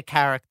 entire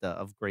character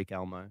of Greek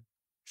Elmo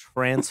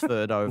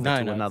transferred over No,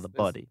 to no, another there's-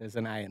 body. There's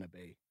an A and a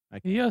B.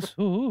 Okay.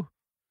 Yasu.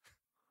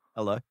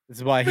 Hello. This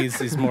is why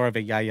he's more of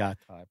a yaya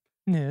type.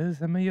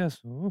 Yes, I'm a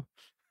Yasu.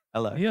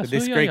 Hello. Yasu, But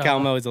this yeah, Greek yeah.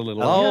 Elmo is a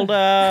little Hello.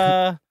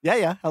 older, Yeah,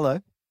 yeah. Hello.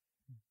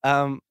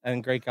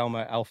 and Greek Elmo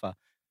Alpha.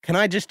 Can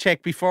I just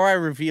check before I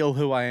reveal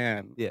who I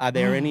am? Yeah. Are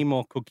there any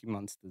more Cookie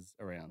Monsters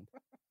around?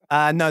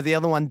 No, the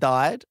other one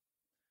died,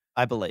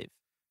 I believe.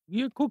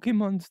 Your Cookie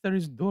Monster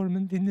is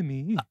dormant in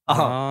me. Oh,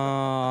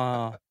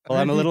 Ah, well,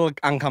 I'm a little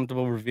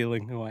uncomfortable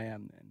revealing who I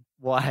am then.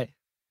 why?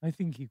 I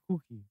think he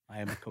cookie. I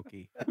am a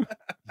cookie.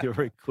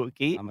 You're a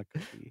cookie. I'm a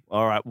cookie.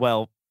 All right.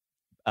 Well,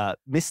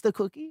 Mr.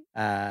 Cookie,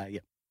 Yeah.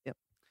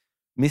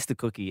 Mr.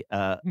 Cookie.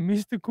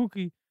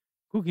 Mr.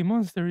 Cookie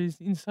Monster is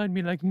inside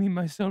me like me,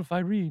 myself,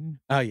 Irene.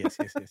 Oh, yes.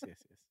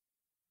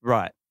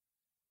 Right.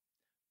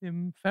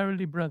 The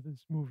Farrelly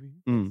Brothers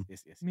movie. Mm.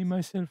 Yes. Me,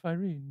 myself,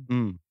 Irene.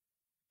 Mm.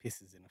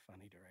 Pisses in a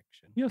funny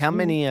direction. Yes, How we-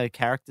 many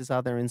characters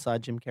are there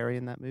inside Jim Carrey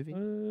in that movie?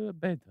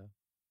 Better.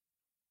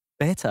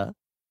 Better.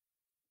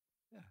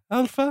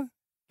 Alpha,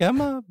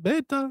 gamma,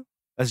 beta.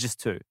 That's just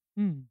 2.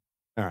 Hmm.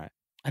 All right.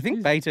 I think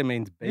Is- beta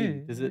means B. Yeah,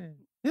 Does it? yeah.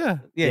 Yeah,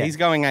 Yeah, Yeah. he's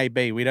going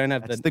AB. We don't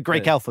have That's the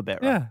Greek alphabet,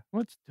 right? yeah.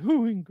 What's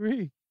doing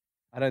Greek?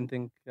 I don't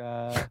think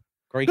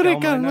Greek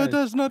Greek Elmo Elmo knows.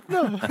 does not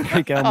know.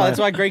 Greek Elmo. Oh, that's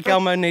why Greek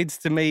Elmo needs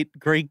to meet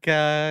Greek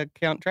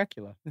Count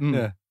Dracula. Mm.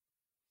 Yeah.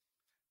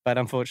 But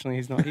unfortunately,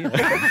 he's not here.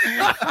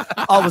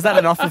 Oh, was that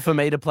an offer for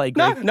me to play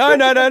No, Greek?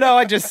 no.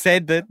 I just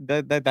said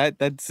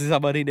that's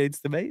somebody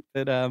needs to meet.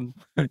 But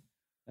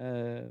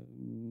yeah.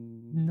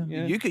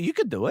 You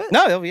could do it.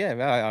 No, yeah,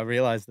 I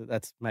realized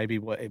that's maybe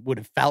what it would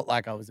have felt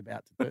like I was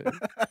about to do.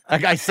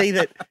 Like I see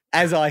that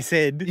as I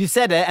said. You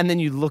said it, and then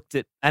you looked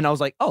at, and I was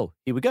like, "Oh,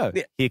 here we go.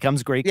 Yeah. Here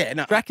comes Greek Yeah,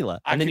 no, Dracula."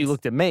 I And then could you s-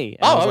 looked at me.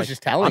 And Oh, I was like,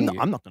 just telling you.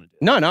 I'm not going to do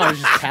No, I was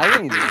just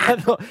telling you.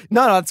 it.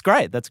 No, that's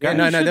great. That's great.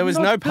 No, You there should was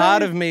not no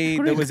part play of me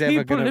that Greek was ever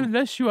people going to.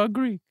 unless you are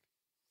Greek.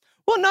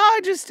 Well, no,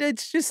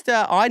 it's just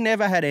I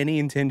never had any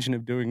intention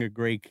of doing a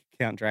Greek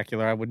Count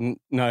Dracula. I wouldn't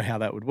know how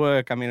that would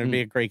work. I mean, it'd be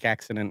a Greek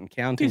accent and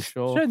counting, It's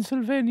sure.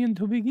 Transylvanian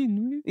to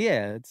begin with.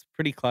 Yeah, it's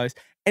pretty close.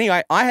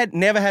 Anyway, I had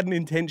never had an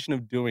intention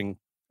of doing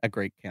a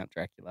Greek Count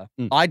Dracula.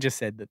 Mm. I just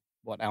said that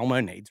what Elmo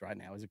needs right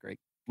now is a Greek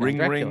Count Ring,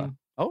 Dracula. ring.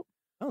 Oh,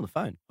 the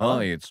phone.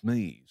 Hi, it's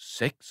me,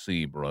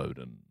 Sexy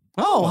Broden.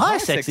 Oh, hi, hi,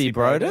 sexy sexy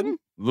Broden. Broden.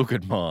 Look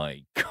at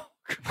my cock.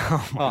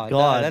 Oh my Oh, no,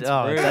 god, that's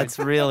oh, rude. that's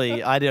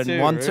really. I didn't Too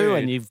want to,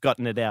 and rude. you've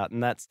gotten it out,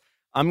 and that's.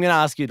 I'm going to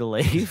ask you to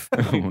leave.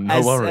 No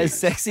as worries.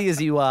 sexy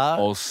as you are,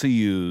 I'll see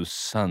you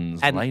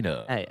sons And-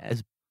 later. hey,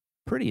 as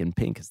pretty and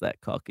pink as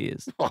that cock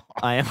is,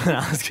 I am going to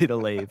ask you to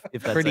leave.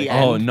 If that's Pretty okay.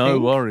 Oh, and no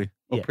pink? worry.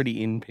 Or Yeah.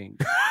 pretty in pink.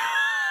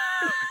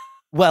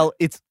 Well,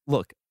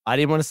 look. I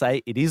didn't want to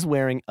say it is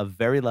wearing a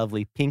very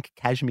lovely pink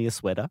cashmere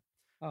sweater,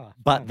 Oh,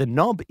 but fine. the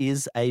knob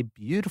is a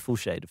beautiful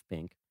shade of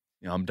pink.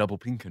 Yeah, I'm double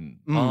pinking.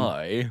 Mm.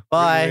 Bye.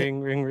 Bye.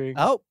 Ring.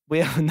 Oh, we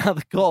have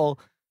another call.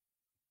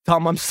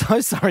 Tom, I'm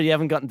so sorry you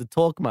haven't gotten to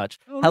talk much.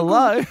 Oh, no,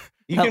 Hello?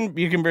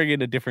 You can bring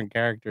in a different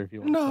character if you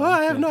want. No, Tom.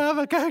 I have Yeah. no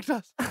other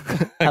characters.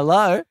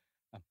 Hello?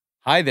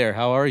 Hi there.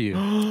 How are you?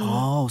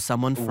 Oh,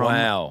 someone from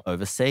Wow.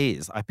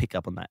 overseas. I pick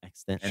up on that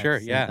accident. Sure,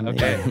 yeah,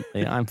 okay.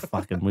 Yeah, I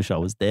fucking wish I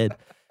was dead.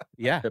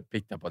 Yeah, Got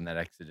picked up on that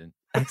accident.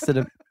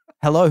 Accident.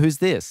 Hello, who's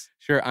this?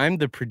 sure. I'm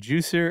the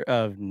producer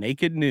of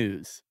Naked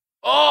News.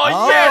 Oh,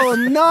 yes!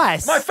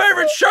 nice. My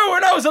favorite show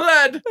when I was a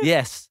lad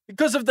Yes.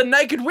 because of the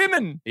naked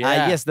women.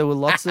 Yes, there were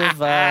lots of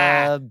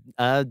mammary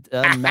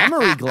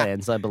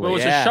glands, I Well, it believe.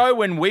 was a show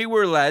when we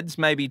were lads,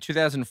 maybe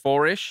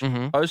 2004-ish,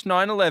 Mhm. post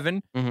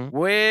 9/11. Mhm.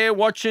 We're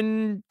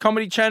watching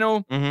Comedy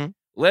Channel, Mhm.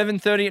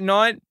 11:30 at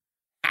night.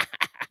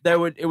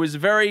 It was a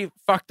very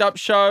fucked up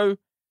show.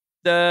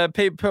 The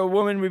people,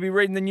 women would be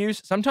reading the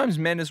news, sometimes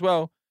men as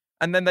well,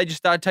 and then they just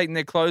started taking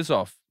their clothes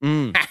off.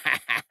 Mm.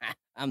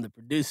 I'm the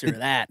producer of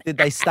that. Did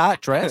they start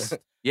dressed?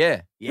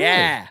 Yeah.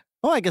 Yeah,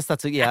 Oh, I guess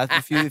that's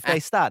if they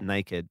start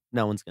naked,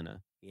 no one's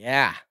gonna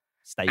yeah,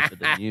 stay for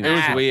the news. It was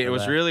after weird. It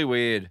was that. really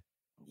weird.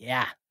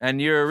 yeah.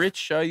 And you're a rich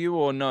show, you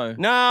or no?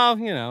 No,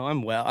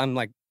 I'm well. I'm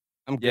good.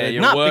 Yeah,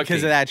 you're Not because working.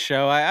 of that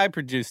show. I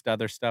produced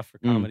other stuff for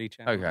Mm. Comedy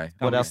Channel. Okay. What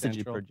Comedy else did you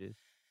Central. produce?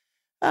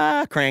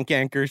 Crank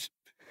Anchors.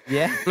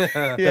 Yeah,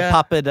 Yeah. the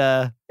puppet,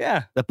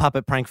 Yeah. the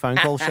puppet prank phone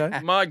call show.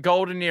 My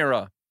golden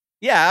era.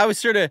 Yeah, I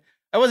wasn't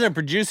a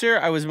producer.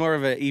 I was more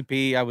of an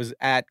EP. I was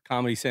at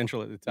Comedy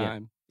Central at the Yeah.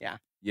 time. Yeah.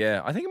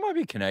 Yeah, I think it might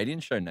be a Canadian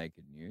show,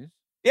 Naked News.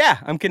 Yeah,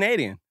 I'm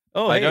Canadian.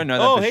 Oh, I hey. don't know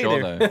that oh, for hey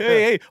sure, there. though.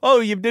 hey. Oh,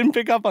 you didn't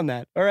pick up on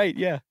that. All right,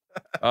 yeah.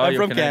 Oh, I'm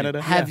you're from Canadian.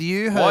 Canada. Have yeah.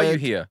 you heard? Why are you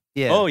here?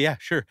 Yeah. Oh, yeah,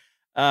 sure.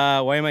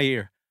 Why am I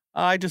here?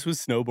 I just was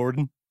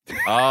snowboarding.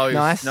 Oh, you're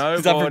Nice. 'Cause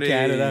I'm from snowboarding.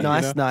 Canada.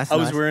 nice, you know? nice. I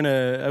was nice. wearing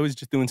I was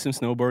just doing some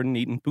snowboarding,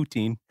 eating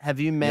poutine. Have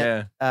you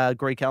met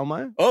Greek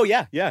Elmo? Oh,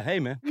 yeah. Hey,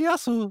 man.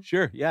 Yes, sir.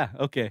 Sure. Yeah.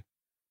 Okay.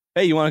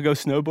 Hey, you want to go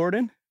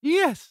snowboarding?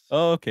 Yes.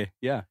 Oh, okay.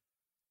 Yeah.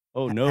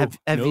 Oh, no. Have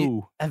no.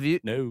 you? Have you?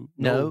 No.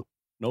 No.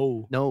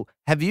 No. No.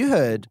 Have you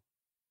heard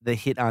the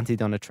hit Auntie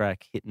Donna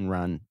track "Hit and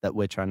Run" that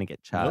we're trying to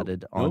get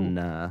charted no.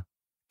 on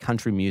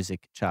country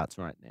music charts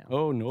right now?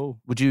 Oh, no.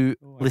 Would you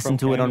Oh, I'm listen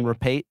from to it on Canada.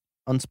 repeat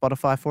on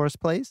Spotify for us,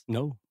 please?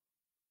 No.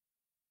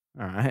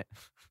 All right.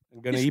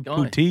 I'm going to This eat guy.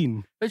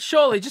 poutine. But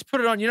surely, just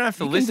put it on. You don't have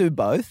to You can listen. do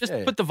both. Just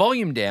Yeah. put the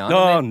volume down.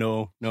 No, and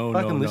then- no.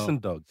 Fucking listen,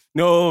 dog.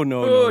 No. Oh,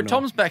 no.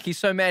 Tom's back. He's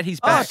so mad. He's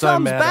Oh, back. so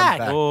Tom's mad I'm back.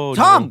 back. Oh,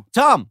 Tom,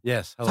 no.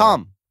 Yes. Hello.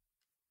 Tom.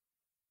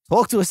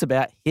 Talk to us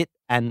about "Hit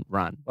and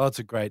Run." Well, it's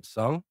a great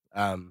song.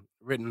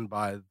 Written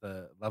by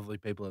the lovely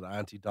people at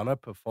Auntie Donna,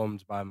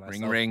 performed by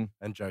myself Ring, ring,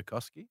 and Joe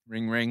Koski.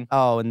 ring, ring.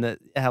 Oh, and the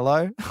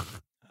hello.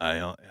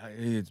 Hi,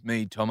 it's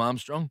me, Tom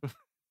Armstrong.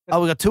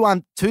 Oh, we got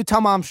two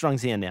Tom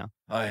Armstrongs here now.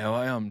 Hi,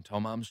 I'm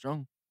Tom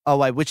Armstrong. Oh,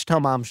 wait, which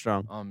Tom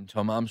Armstrong? I'm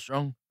Tom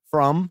Armstrong.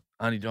 From?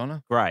 Auntie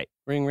Donna. Great.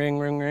 Ring, ring,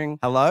 ring, ring.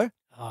 Hello?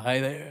 Oh, hey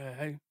there.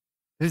 Hey.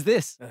 Who's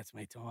this? That's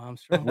me, Tom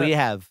Armstrong. We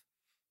have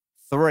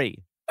 3.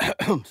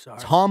 Sorry.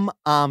 Tom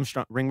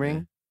Armstrong. Ring,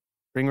 ring.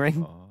 Ring,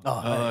 ring.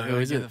 Oh, who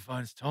is yeah, it? the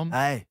phone's Tom.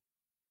 Hey,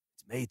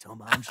 it's me,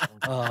 Tom Armstrong.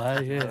 Oh,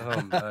 hey, yeah.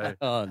 Oh, no.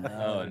 Oh, no.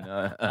 Oh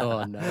no.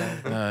 Oh, no.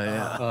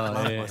 yeah. Oh, I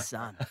love yeah. my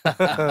son.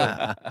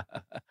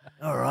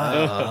 All right.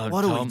 Oh,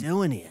 what are Tom. we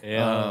doing here?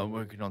 Yeah.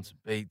 Working on some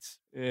beats.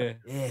 Yeah.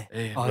 Yeah.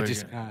 Yeah, I working-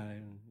 just can't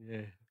even.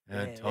 Yeah.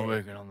 Yeah, Tom yeah.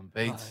 working on the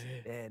beats.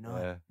 Oh, Yeah, no.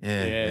 Yeah.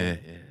 Yeah, Yeah. yeah,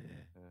 yeah.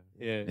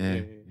 Yeah.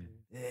 Yeah.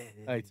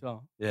 Yeah. Hey,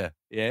 Tom. Yeah.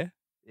 Yeah.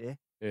 Yeah.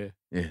 Yeah.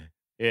 yeah,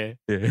 Yeah.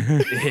 yeah.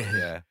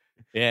 Yeah.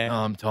 Yeah.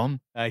 I'm Tom.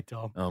 Hey,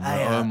 Tom.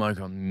 Hey, I'm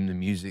working on the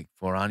music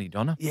for Auntie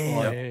Donna. Yeah.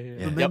 Oh, Yeah.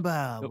 yeah.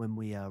 Remember Yep. when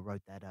we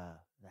wrote that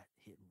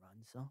hit and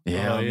run song?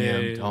 Yeah, Oh,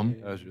 I'm Tom.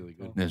 That was really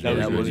good. That's That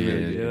really was good,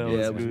 really yeah, good. yeah, Yeah,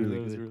 that that was was really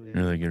really good. good.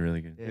 Really good,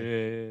 really good. Yeah. I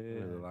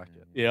really like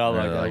it. Yeah, I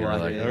like it. I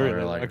like it. I really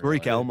I like like it.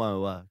 Greek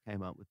Elmo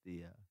came up with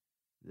the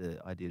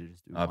idea to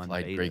just do I one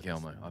played beat Greek at a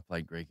Elmo. time. I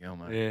played Greek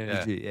Elmo.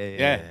 Yeah. Did you? Yeah. Yeah.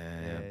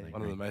 Yeah. played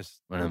One of the Greek.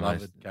 most One of the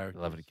beloved most characters.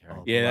 beloved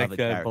characters. Yeah, Beloved that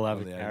character.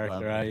 beloved On the character,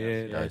 beloved right?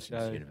 character. Yeah, Goes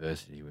that's to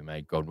university. We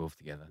made God Wolf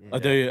together.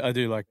 Yeah. I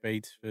do like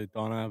beats for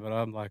Donna, but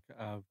I'm like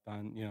I've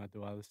done I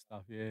do other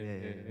stuff. Yeah,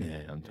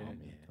 Yeah, I'm Tom.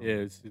 Yeah. Yeah,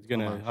 it's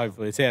gonna Armstrong.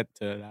 hopefully it's out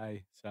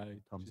today, so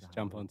Tom's just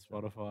jump on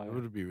Spotify. It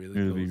would be really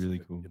It would cool. be if really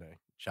it, cool.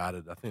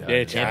 Charted. I think.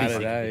 Yeah, that'd be charted,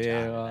 sick.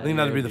 yeah. I think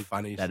that'd be the yeah.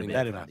 funniest That'd thing. be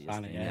That'd to be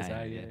happen. funny. Yeah,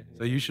 Yeah, yeah, yeah.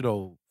 So you should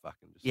all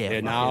fucking just. Yeah, Yeah,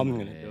 fuck no, it. I'm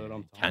gonna do it.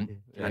 I'm Can.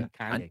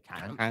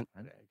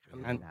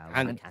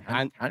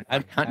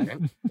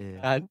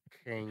 Tom.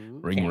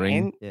 Ring,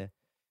 ring. Yeah.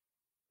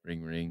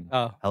 Ring, ring.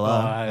 Oh,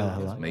 Hello?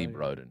 It's hello? me,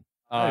 Broden.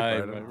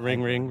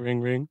 Ring, ring, ring,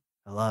 ring.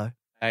 Hello.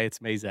 Hey,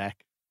 it's me,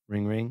 Zach.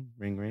 Ring, ring,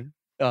 ring, ring.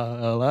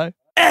 Hello.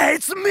 Hey,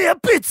 it's me, a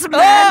pizza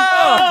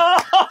man.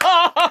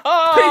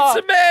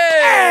 Pizza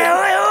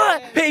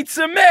Man! Hey,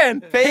 Pizza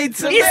Man!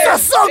 Pizza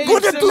It's so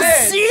good to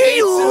see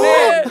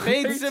you.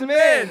 Pizza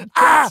Man.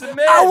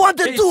 I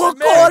wanted to do a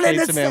call and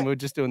Pizza it's. Man. We're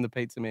just doing the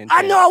Pizza Man. I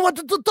chant. know I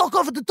wanted to talk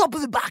over the top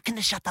of the back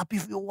and shut up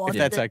if you want. If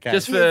that's okay.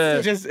 Just for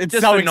It's just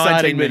so for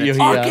exciting 19 that you're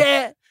minutes. here.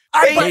 Okay.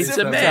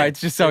 Pizza That's Man. right,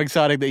 it's just so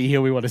exciting that you're here.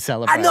 We want to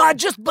celebrate. I know,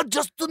 but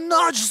just to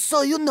know, just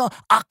so you know,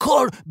 I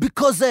call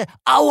because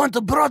I want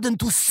Broden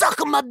to suck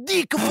my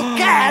dick for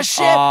cash.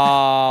 Oh,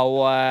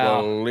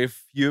 wow. Well,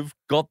 if you've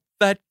got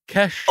that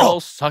cash, I'll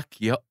suck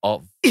you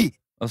off.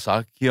 I'll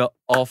suck you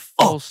off.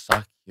 I'll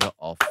suck you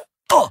off.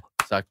 Oh.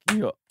 Suck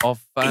you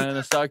off and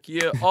I'll suck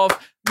you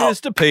off.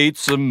 Mr.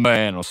 Pizza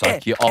Man, I'll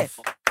suck you off.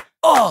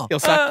 Oh, He'll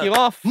suck you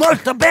off.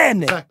 molto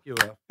bene. Suck you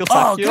up. He'll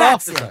Oh, suck you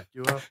off. grazie. Suck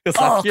you up. He'll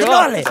Oh, suck you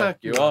off. cannoli. Suck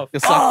you off. He'll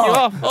suck you Oh.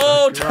 off.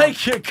 Oh,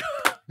 take your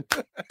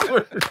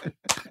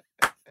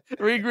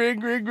Ring, ring,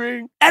 ring,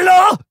 ring.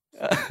 Hello?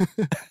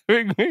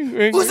 Ring, ring,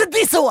 ring. Who's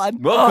this one?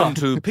 Welcome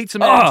to Pizza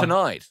Man Oh.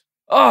 Tonight.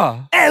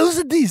 Oh, Hey,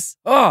 who's this?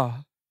 oh.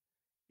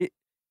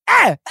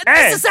 Hey,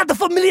 this sounds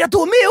familiar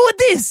to me. Who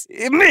this?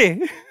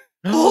 Me.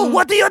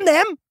 What are your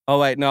name? Oh,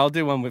 wait, no, I'll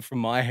do one from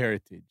my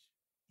heritage.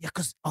 Yeah,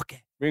 cause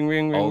okay. Ring,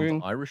 ring, ring, Old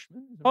ring.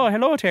 Irishman? Oh,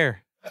 hello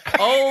there.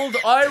 Old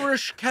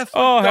Irish Catholic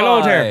Oh,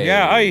 hello there.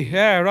 guy.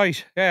 Yeah,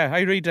 right. Yeah,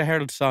 I read the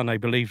Herald Sun. I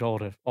believed all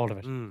of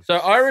it. Mm. So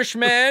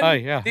Irishman, Aye,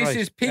 yeah, this right,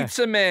 is yeah.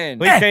 Pizza Man.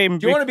 We Hey, came.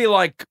 Do you want to be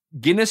like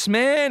Guinness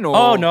Man? Or?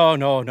 Oh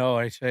no.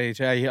 I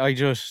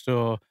just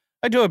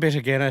I do a bit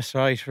of Guinness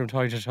right from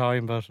time to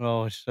time, but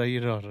no, it's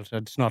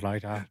it's not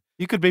like that.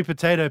 You could be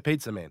Potato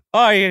Pizza Man.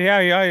 Oh yeah,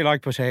 I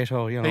like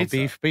potato.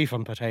 Pizza. beef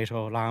and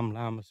potato,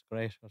 lamb is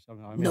great or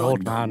something. I'm an No,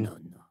 old no, man. no,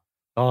 no,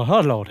 Oh,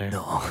 hello there.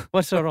 no.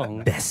 What's so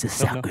wrong? That's a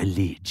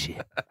sacrilege.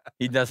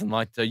 He doesn't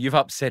like to. You've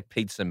upset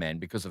Pizza Man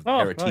because of the Oh,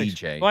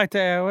 heritage. right. Right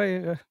there.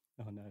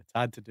 Oh no, it's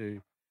hard to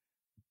do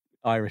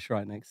Irish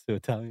right next to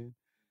Italian.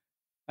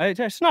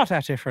 It's not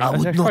that different. I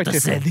It's would quite not say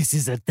different. this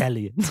is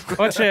Italian.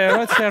 What's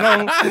wrong?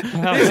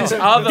 This is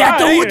other.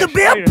 That would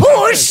be a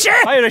push.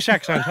 Irish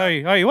accent.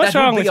 Hey, what's That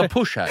wrong would with be a it?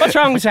 pusher. What's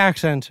wrong with the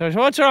accent?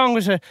 What's wrong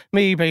with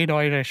me being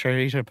Irish or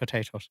eating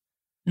potatoes?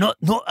 No,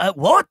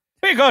 what?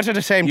 We go to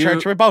the same You-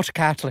 church. We're both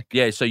Catholic.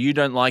 Yeah, so you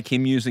don't like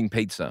him using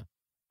pizza.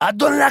 I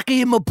don't like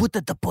him put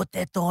the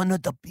potato on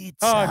the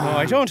pizza. Oh no,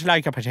 I don't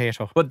like a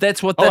potato. But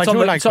that's what Oh, that's I on do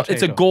the, like so it's a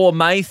potato.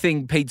 gourmet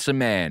thing, Pizza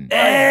Man.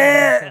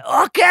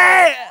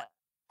 Okay.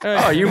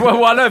 Oh, you were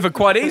won over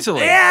quite easily.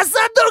 Yes,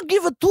 I don't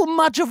give too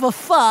much of a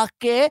fuck.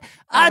 I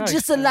Alright,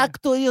 just fair.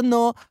 like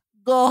to,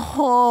 go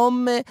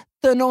home,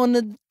 turn on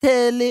the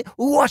telly,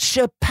 watch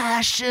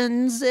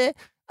Passions.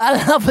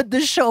 I love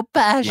the show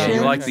Yeah, you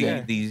Passions. like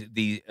Yeah.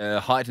 the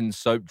heightened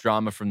soap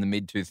drama from the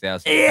mid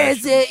 2000s. Yes,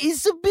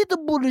 it's a bit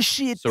of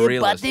bullshit, but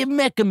Surrealist. they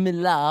make me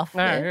laugh.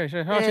 My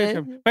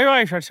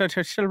wife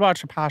she'll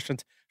watch the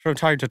Passions from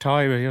time to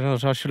time.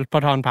 So she'll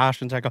put on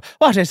Passions. I go,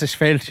 what is this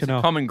filth?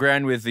 Common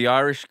ground with the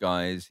Irish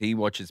guys. He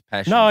watches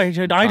Passion. No, I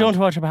don't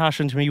watch the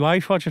Passions. My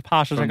wife watches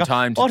Passions. I From go,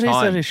 time to what is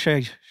time. this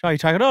shit? I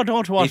go, no,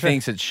 don't He watch it.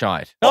 thinks it's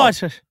shite. No,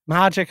 it's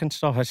magic and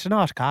stuff. It's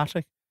not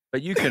Catholic.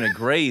 But you can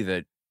agree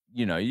that,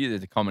 you're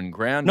the common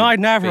ground. No, would I'd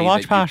never be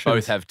watch that you Passions.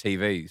 both have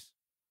TVs.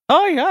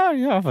 Oh,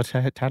 yeah, but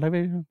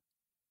television.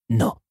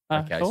 No,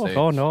 Okay, oh,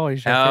 so no.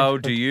 how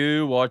do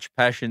you watch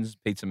Passion's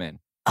Pizza Man?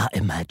 I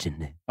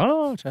imagine it.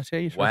 Oh, that's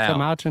it. Wow.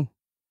 Imagine.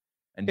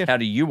 And Yeah. how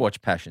do you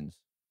watch Passions?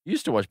 You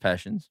used to watch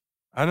Passions.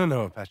 I don't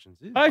know what Passions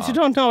is. I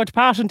don't know. It's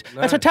Passion.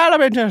 It's No. a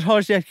television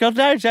host. You go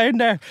down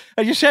there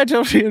and you said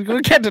to you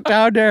go get it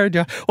down there and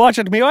you watch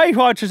it. My wife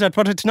watches it,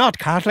 but it's not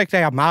Catholic.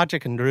 They are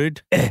magic and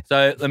rude.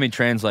 So let me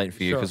translate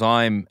for you Sure. because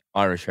I'm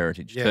Irish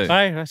heritage Yes. too.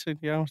 Aye, that's it.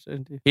 Yeah,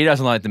 He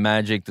doesn't like the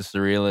magic, the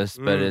surrealist,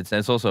 but Mm.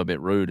 it's also a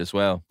bit rude as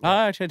well.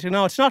 I said,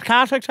 it's not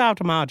Catholic to have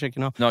the magic,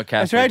 Not Catholic.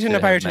 I was reading to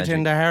about have it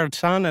in magic. the Herald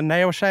Sun, and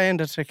they were saying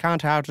that they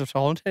can't have the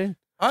Saltine.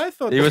 I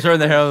thought He was reading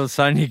the Herald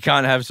Sun. You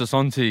can't have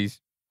Sasantis.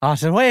 Oh,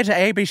 the way the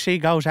ABC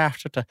goes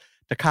after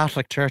the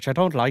Catholic Church, I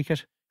don't like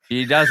it.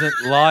 He doesn't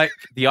like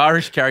the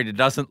Irish character.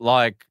 Doesn't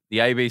like the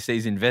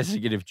ABC's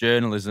investigative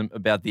journalism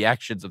about the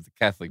actions of the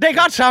Catholic. They Church.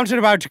 got something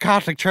about the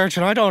Catholic Church,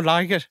 and I don't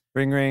like it.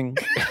 Ring, ring.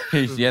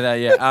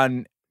 yeah.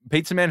 And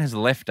Pizza Man has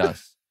left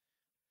us.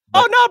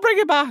 Oh, no, bring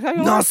it back.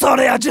 No,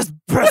 sorry, I just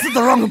pressed the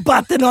wrong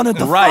button on the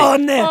Right.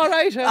 phone there. All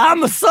right.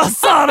 I'm so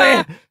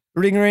sorry.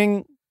 Ring,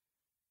 ring.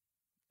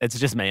 It's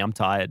just me. I'm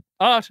tired.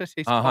 Oh, it's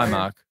Hi,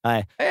 Mark.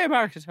 Hey,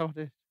 Marcus, how are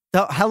you?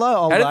 So, hello,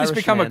 old How did this Irish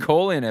become man. a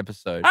call-in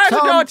episode? I don't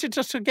Tom- know. It's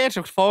just to get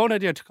a phone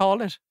and you to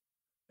call it.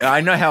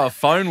 I know how a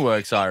phone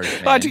works, Irish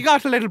man. But you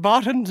got the little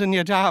buttons, and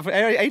you have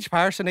each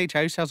person, each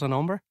house has a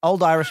number.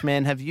 Old Irish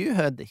man, have you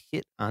heard the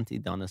hit Auntie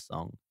Donna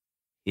song,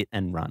 Hit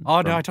and Run?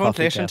 Oh, from no, I don't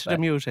Coffee listen to the Cafe?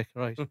 music,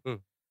 right?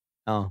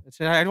 Oh,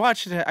 I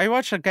watch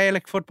the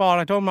Gaelic football.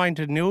 I don't mind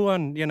the new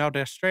one, the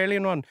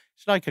Australian one.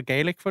 It's like a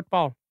Gaelic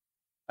football.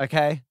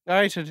 okay.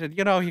 Right?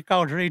 You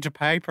go and read the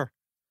paper.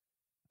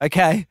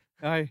 Okay.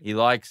 Aye. He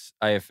likes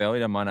AFL. He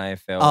don't mind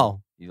AFL.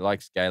 Oh, He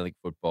likes Gaelic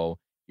football.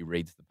 He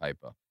reads the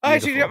paper. I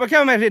see, Beautiful.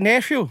 become a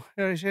nephew.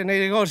 And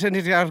he goes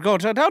into the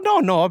goes, I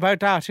don't know about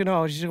that, He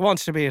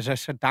wants to be a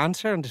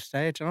dancer on the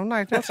stage. And I'm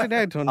like, that's it.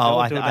 Don't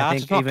I do that. I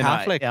It's think not even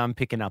Catholic. I'm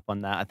picking up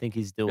on that. I think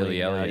he's doing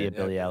Billy Elliot.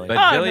 Billy Yeah. Elliot. But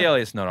Oh, Billy no.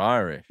 Elliott's not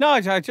Irish. No,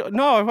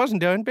 I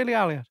wasn't doing Billy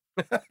Elliot.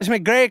 It's my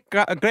great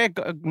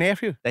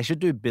nephew. They should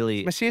do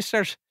Billy. My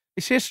sister's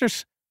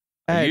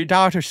Are you-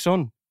 daughter's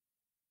son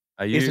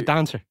Are is a you?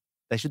 dancer.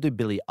 They should do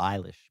Billie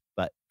Eilish,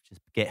 but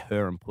just get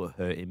her and put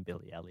her in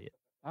Billy Elliot.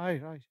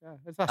 Aye, right, yeah.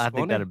 That's I funny.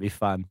 think that'd be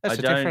fun. That's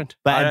I don't- different.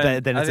 But, I but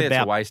don't- then I it's think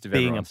about a waste of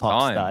being a everyone's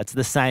pop time. star. It's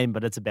the same,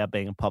 but it's about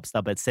being a pop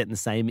star, but it's set in the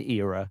same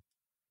era.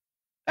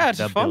 Yeah, it's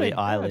about funny. Billie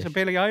Yeah, it's a Eilish.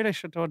 Billie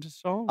Eilish that does the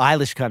song.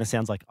 Eilish kind of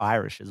sounds like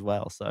Irish as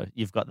well, so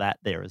you've got that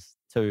there as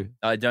two.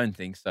 I don't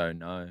think so.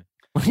 No.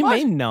 What do you What?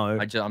 mean no?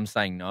 I'm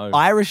saying no.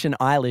 Irish and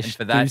Eilish And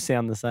for do that-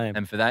 sound the same.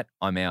 And for that,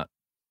 I'm out.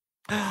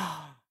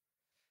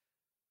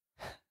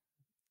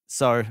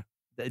 So,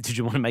 did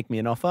you want to make me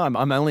an offer?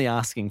 I'm only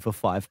asking for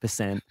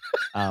 5%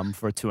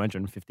 for a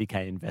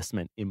 250K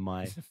investment in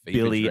my It's a fever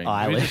Billie dream.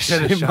 Eilish,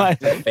 Fever in my,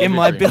 dream. in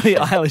my Fever Billie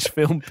dream. Eilish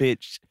film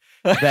pitch.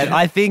 That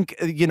I think,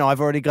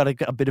 I've already got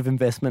a bit of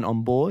investment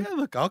on board. Yeah,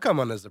 look, I'll come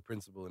on as a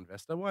principal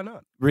investor. Why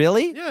not?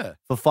 Really? Yeah.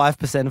 For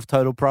 5% of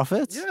total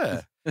profits?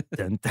 Yeah.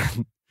 Dun,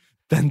 dun,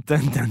 dun,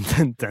 dun, dun,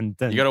 dun, dun,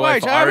 dun. You got to wait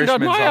Wait, for I haven't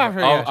done Irishman's my offer.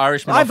 offer Oh, yet.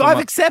 Irishman I've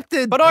offer.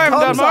 accepted. But I haven't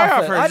done Tom's my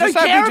offer. offer. I don't Just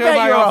let me care do about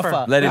my your offer.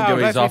 offer. Let him No, do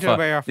let his me do offer.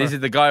 my offer. This is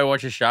the guy who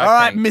watches Shark All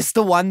right, Tank.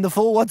 Mr.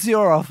 Wonderful, what's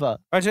your offer?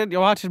 I said,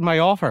 what is my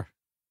offer?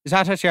 Is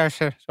that what you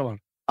asked someone?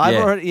 I've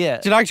Yeah. already, Do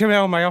you like to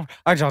know my offer?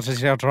 I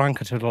just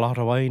drank it with a lot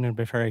of wine and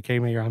before I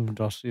came here, I'm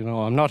just,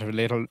 I'm not a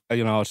little,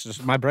 it's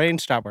just my brain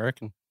stopped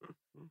working.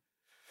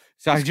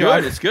 So It's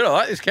good. It's good. I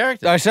like this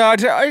character. So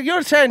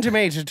you're saying to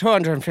me it's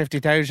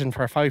 250,000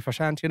 for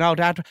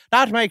 5%.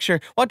 That makes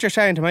what you're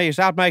saying to me is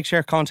that makes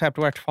your concept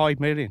worth 5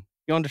 million.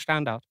 You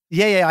understand that?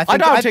 Yeah, I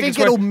don't think think it's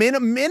it'll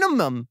worth-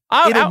 minimum.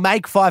 How- It'll how-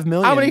 make 5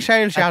 million. How many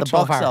sales you at had the so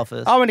box far?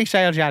 office? How many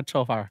sales you had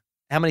so far?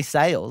 How many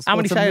sales? How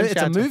many it's sales It's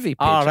you a had? movie pitch.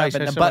 Oh, right,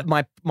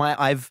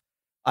 but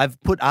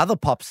I've put other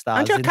pop stars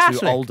Aren't you into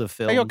Catholic? older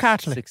films. Are you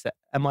Catholic?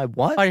 Am I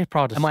what? Are you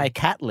Protestant? Am I a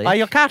Catholic? Are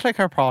you Catholic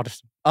or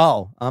Protestant?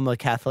 Oh, I'm a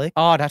Catholic.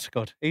 Oh, that's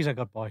good. He's a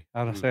good boy.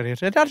 Honestly,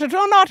 that's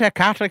not a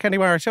Catholic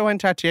anywhere. So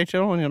went to church,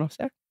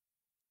 sir.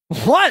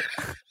 What?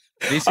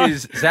 This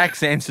is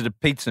Zach's answer to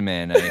Pizza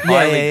Man, a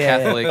highly yeah.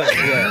 Catholic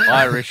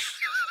Irish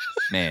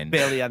man.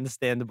 Barely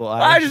understandable.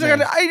 I Irish just,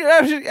 man.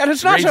 and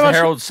it's not Reads so the much.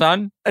 Herald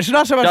Sun. It's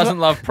not so much. Doesn't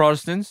love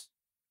Protestants.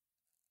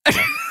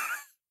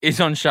 Is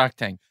on Shark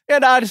Tank.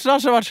 It's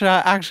not so much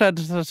accent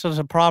that's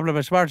a problem.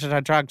 It's more that I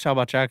drank so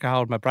much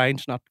alcohol, my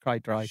brain's not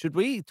quite right. Should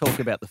we talk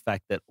about the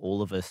fact that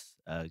all of us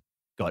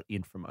got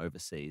in from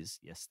overseas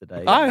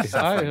yesterday? Aye,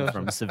 suffering aye.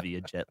 from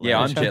severe jet lag. Yeah,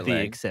 I'm with jet the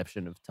lagged.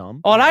 exception of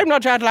Tom. Oh, and I'm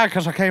not jet lagged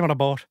because I came on a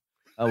boat.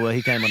 Oh, well,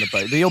 he came on a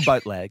boat. Your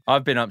boat lag.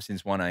 I've been up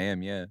since 1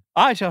 a.m. Yeah.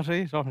 I shall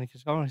see something.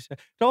 Somebody said,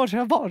 don't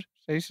have boat.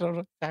 Say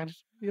something.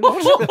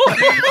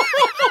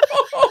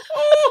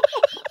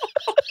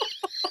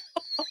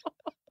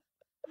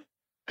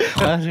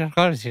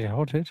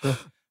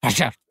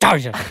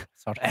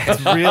 sort of.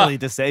 It's really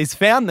he's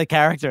found the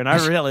character, and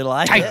I really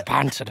like Tight it.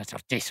 pants and it's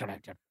this sort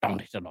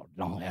of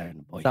long hair in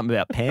the boy. Something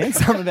about pants,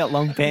 something about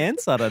long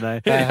pants. I don't know.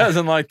 He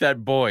doesn't like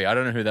that boy. I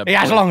don't know who that He boy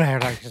has is. long hair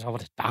like this. I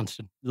was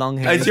dancing. Long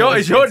hair. Is your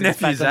It's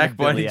nephew back on Zach the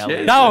by Billy any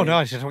Elliot. chance? No,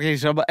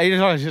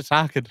 he's just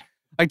acting.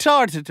 I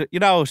saw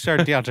it,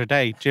 sir, the other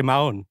day, Jim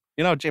Owen.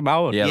 You know Jim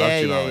Owen? Yeah, I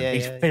love Jim Owen.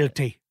 He's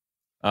filthy.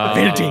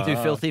 Too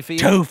filthy for you.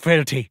 Too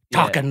filthy.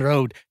 Yeah. Talking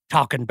rude.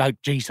 Talking about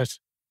Jesus.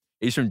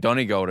 He's from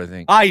Donegal, I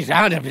think. I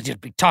sound him to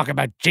just be talking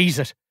about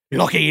Jesus.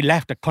 Lucky he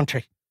left the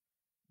country.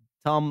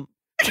 Tom,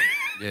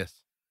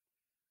 Yes.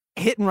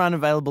 Hit and Run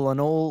available on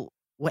all.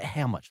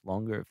 How much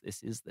longer of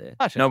this is there?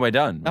 No, we're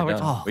done. No, We're we're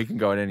done. done. We can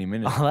go at any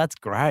minute. Oh, that's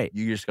great.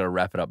 You just got to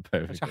wrap it up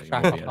perfectly.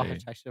 I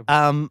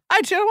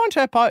want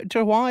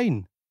to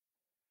wine.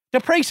 The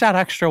priest had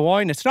extra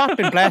wine. It's not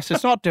been blessed.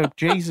 It's not the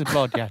Jesus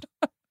blood yet.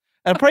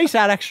 And the priest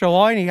had extra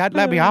wine. He had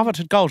let me have it.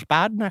 It goes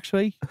bad next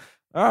week.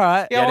 All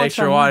right. Yeah, Yeah, I want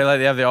extra some- wine. Like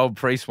they have the old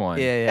priest wine.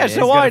 Yeah. It's he's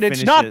the gotta wine. It's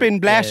finish not it. been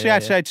blessed Yeah,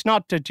 yet. yeah. So it's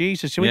not the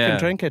Jesus. So we Yeah. can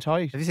drink it.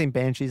 Right? Have you seen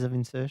Banshees of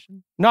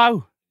Insertion?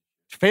 No.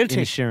 It's filthy.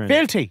 Inisherin.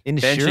 Filthy.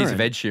 Banshees of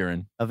Ed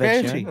Sheeran. Of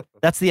Ed Filthy. Sheeran.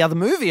 That's the other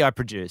movie I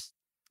produced.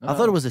 I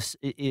thought it was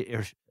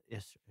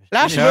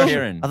Last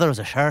Inisherin. movie, I thought it was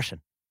a Shershin.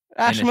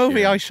 last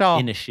movie I saw.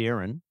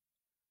 Inisherin.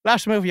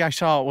 Last movie I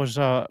saw was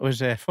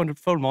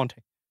Full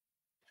Monty.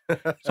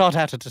 Saw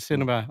that at the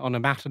cinema on a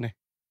matinee.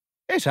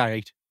 It's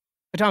alright.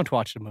 I don't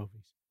watch the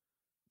movies.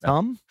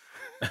 Tom?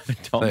 Tom.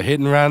 So Hit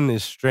and Run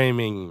is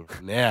streaming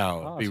now.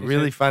 Oh, It'd be she's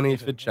really a- funny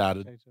if it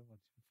charted.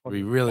 It'd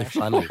be really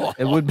funny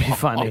It would be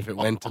funny. if it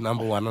went to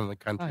number one on the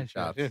country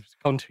charts.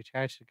 Country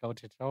charts. Go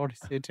to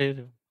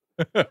the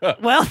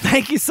Well,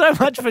 thank you so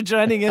much for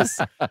joining us.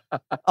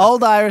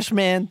 Old Irish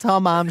man,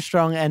 Tom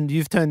Armstrong, and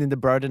you've turned into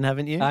Broden,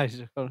 haven't you?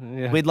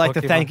 We'd like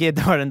to thank you.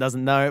 Broden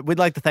doesn't know. We'd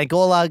like to thank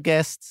all our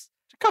guests.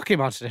 Cookie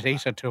Monster.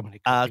 These are too many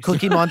cookies.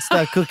 Cookie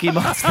Monster, Cookie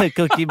Monster,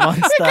 Cookie You can't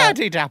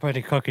Monster. eat that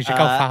many cookies. You go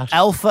fast.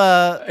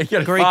 Alpha, You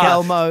gotta Greek fast.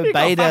 Elmo, You go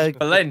Beta, fast.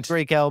 Valent.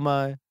 Greek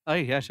Elmo, Oh,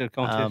 yes, you're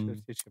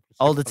going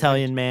Old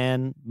Italian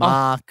Man,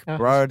 Mark, yeah.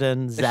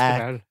 Broden,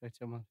 Zach.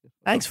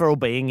 Thanks for all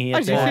being here. I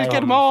just today. get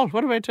them all.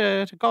 What about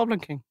the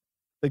Goblin King?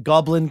 The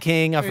Goblin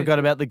King. I forgot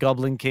about the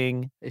Goblin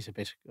King. He's a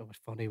bit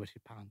funny with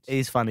his pants.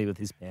 He's funny with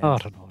his pants. Oh, I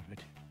don't know. About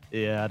it.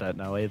 Yeah, I don't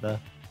know either.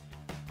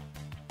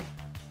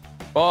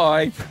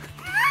 Bye.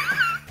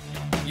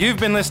 You've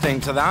been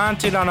listening to the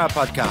Auntie Donna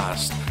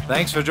podcast.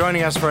 Thanks for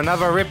joining us for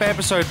another RIP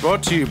episode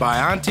brought to you by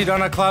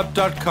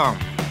AuntieDonnaClub.com.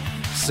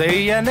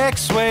 See you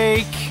next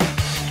week.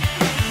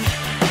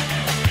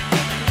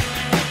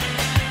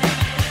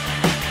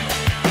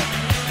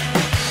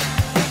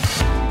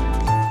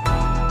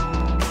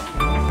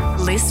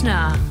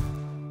 Listener.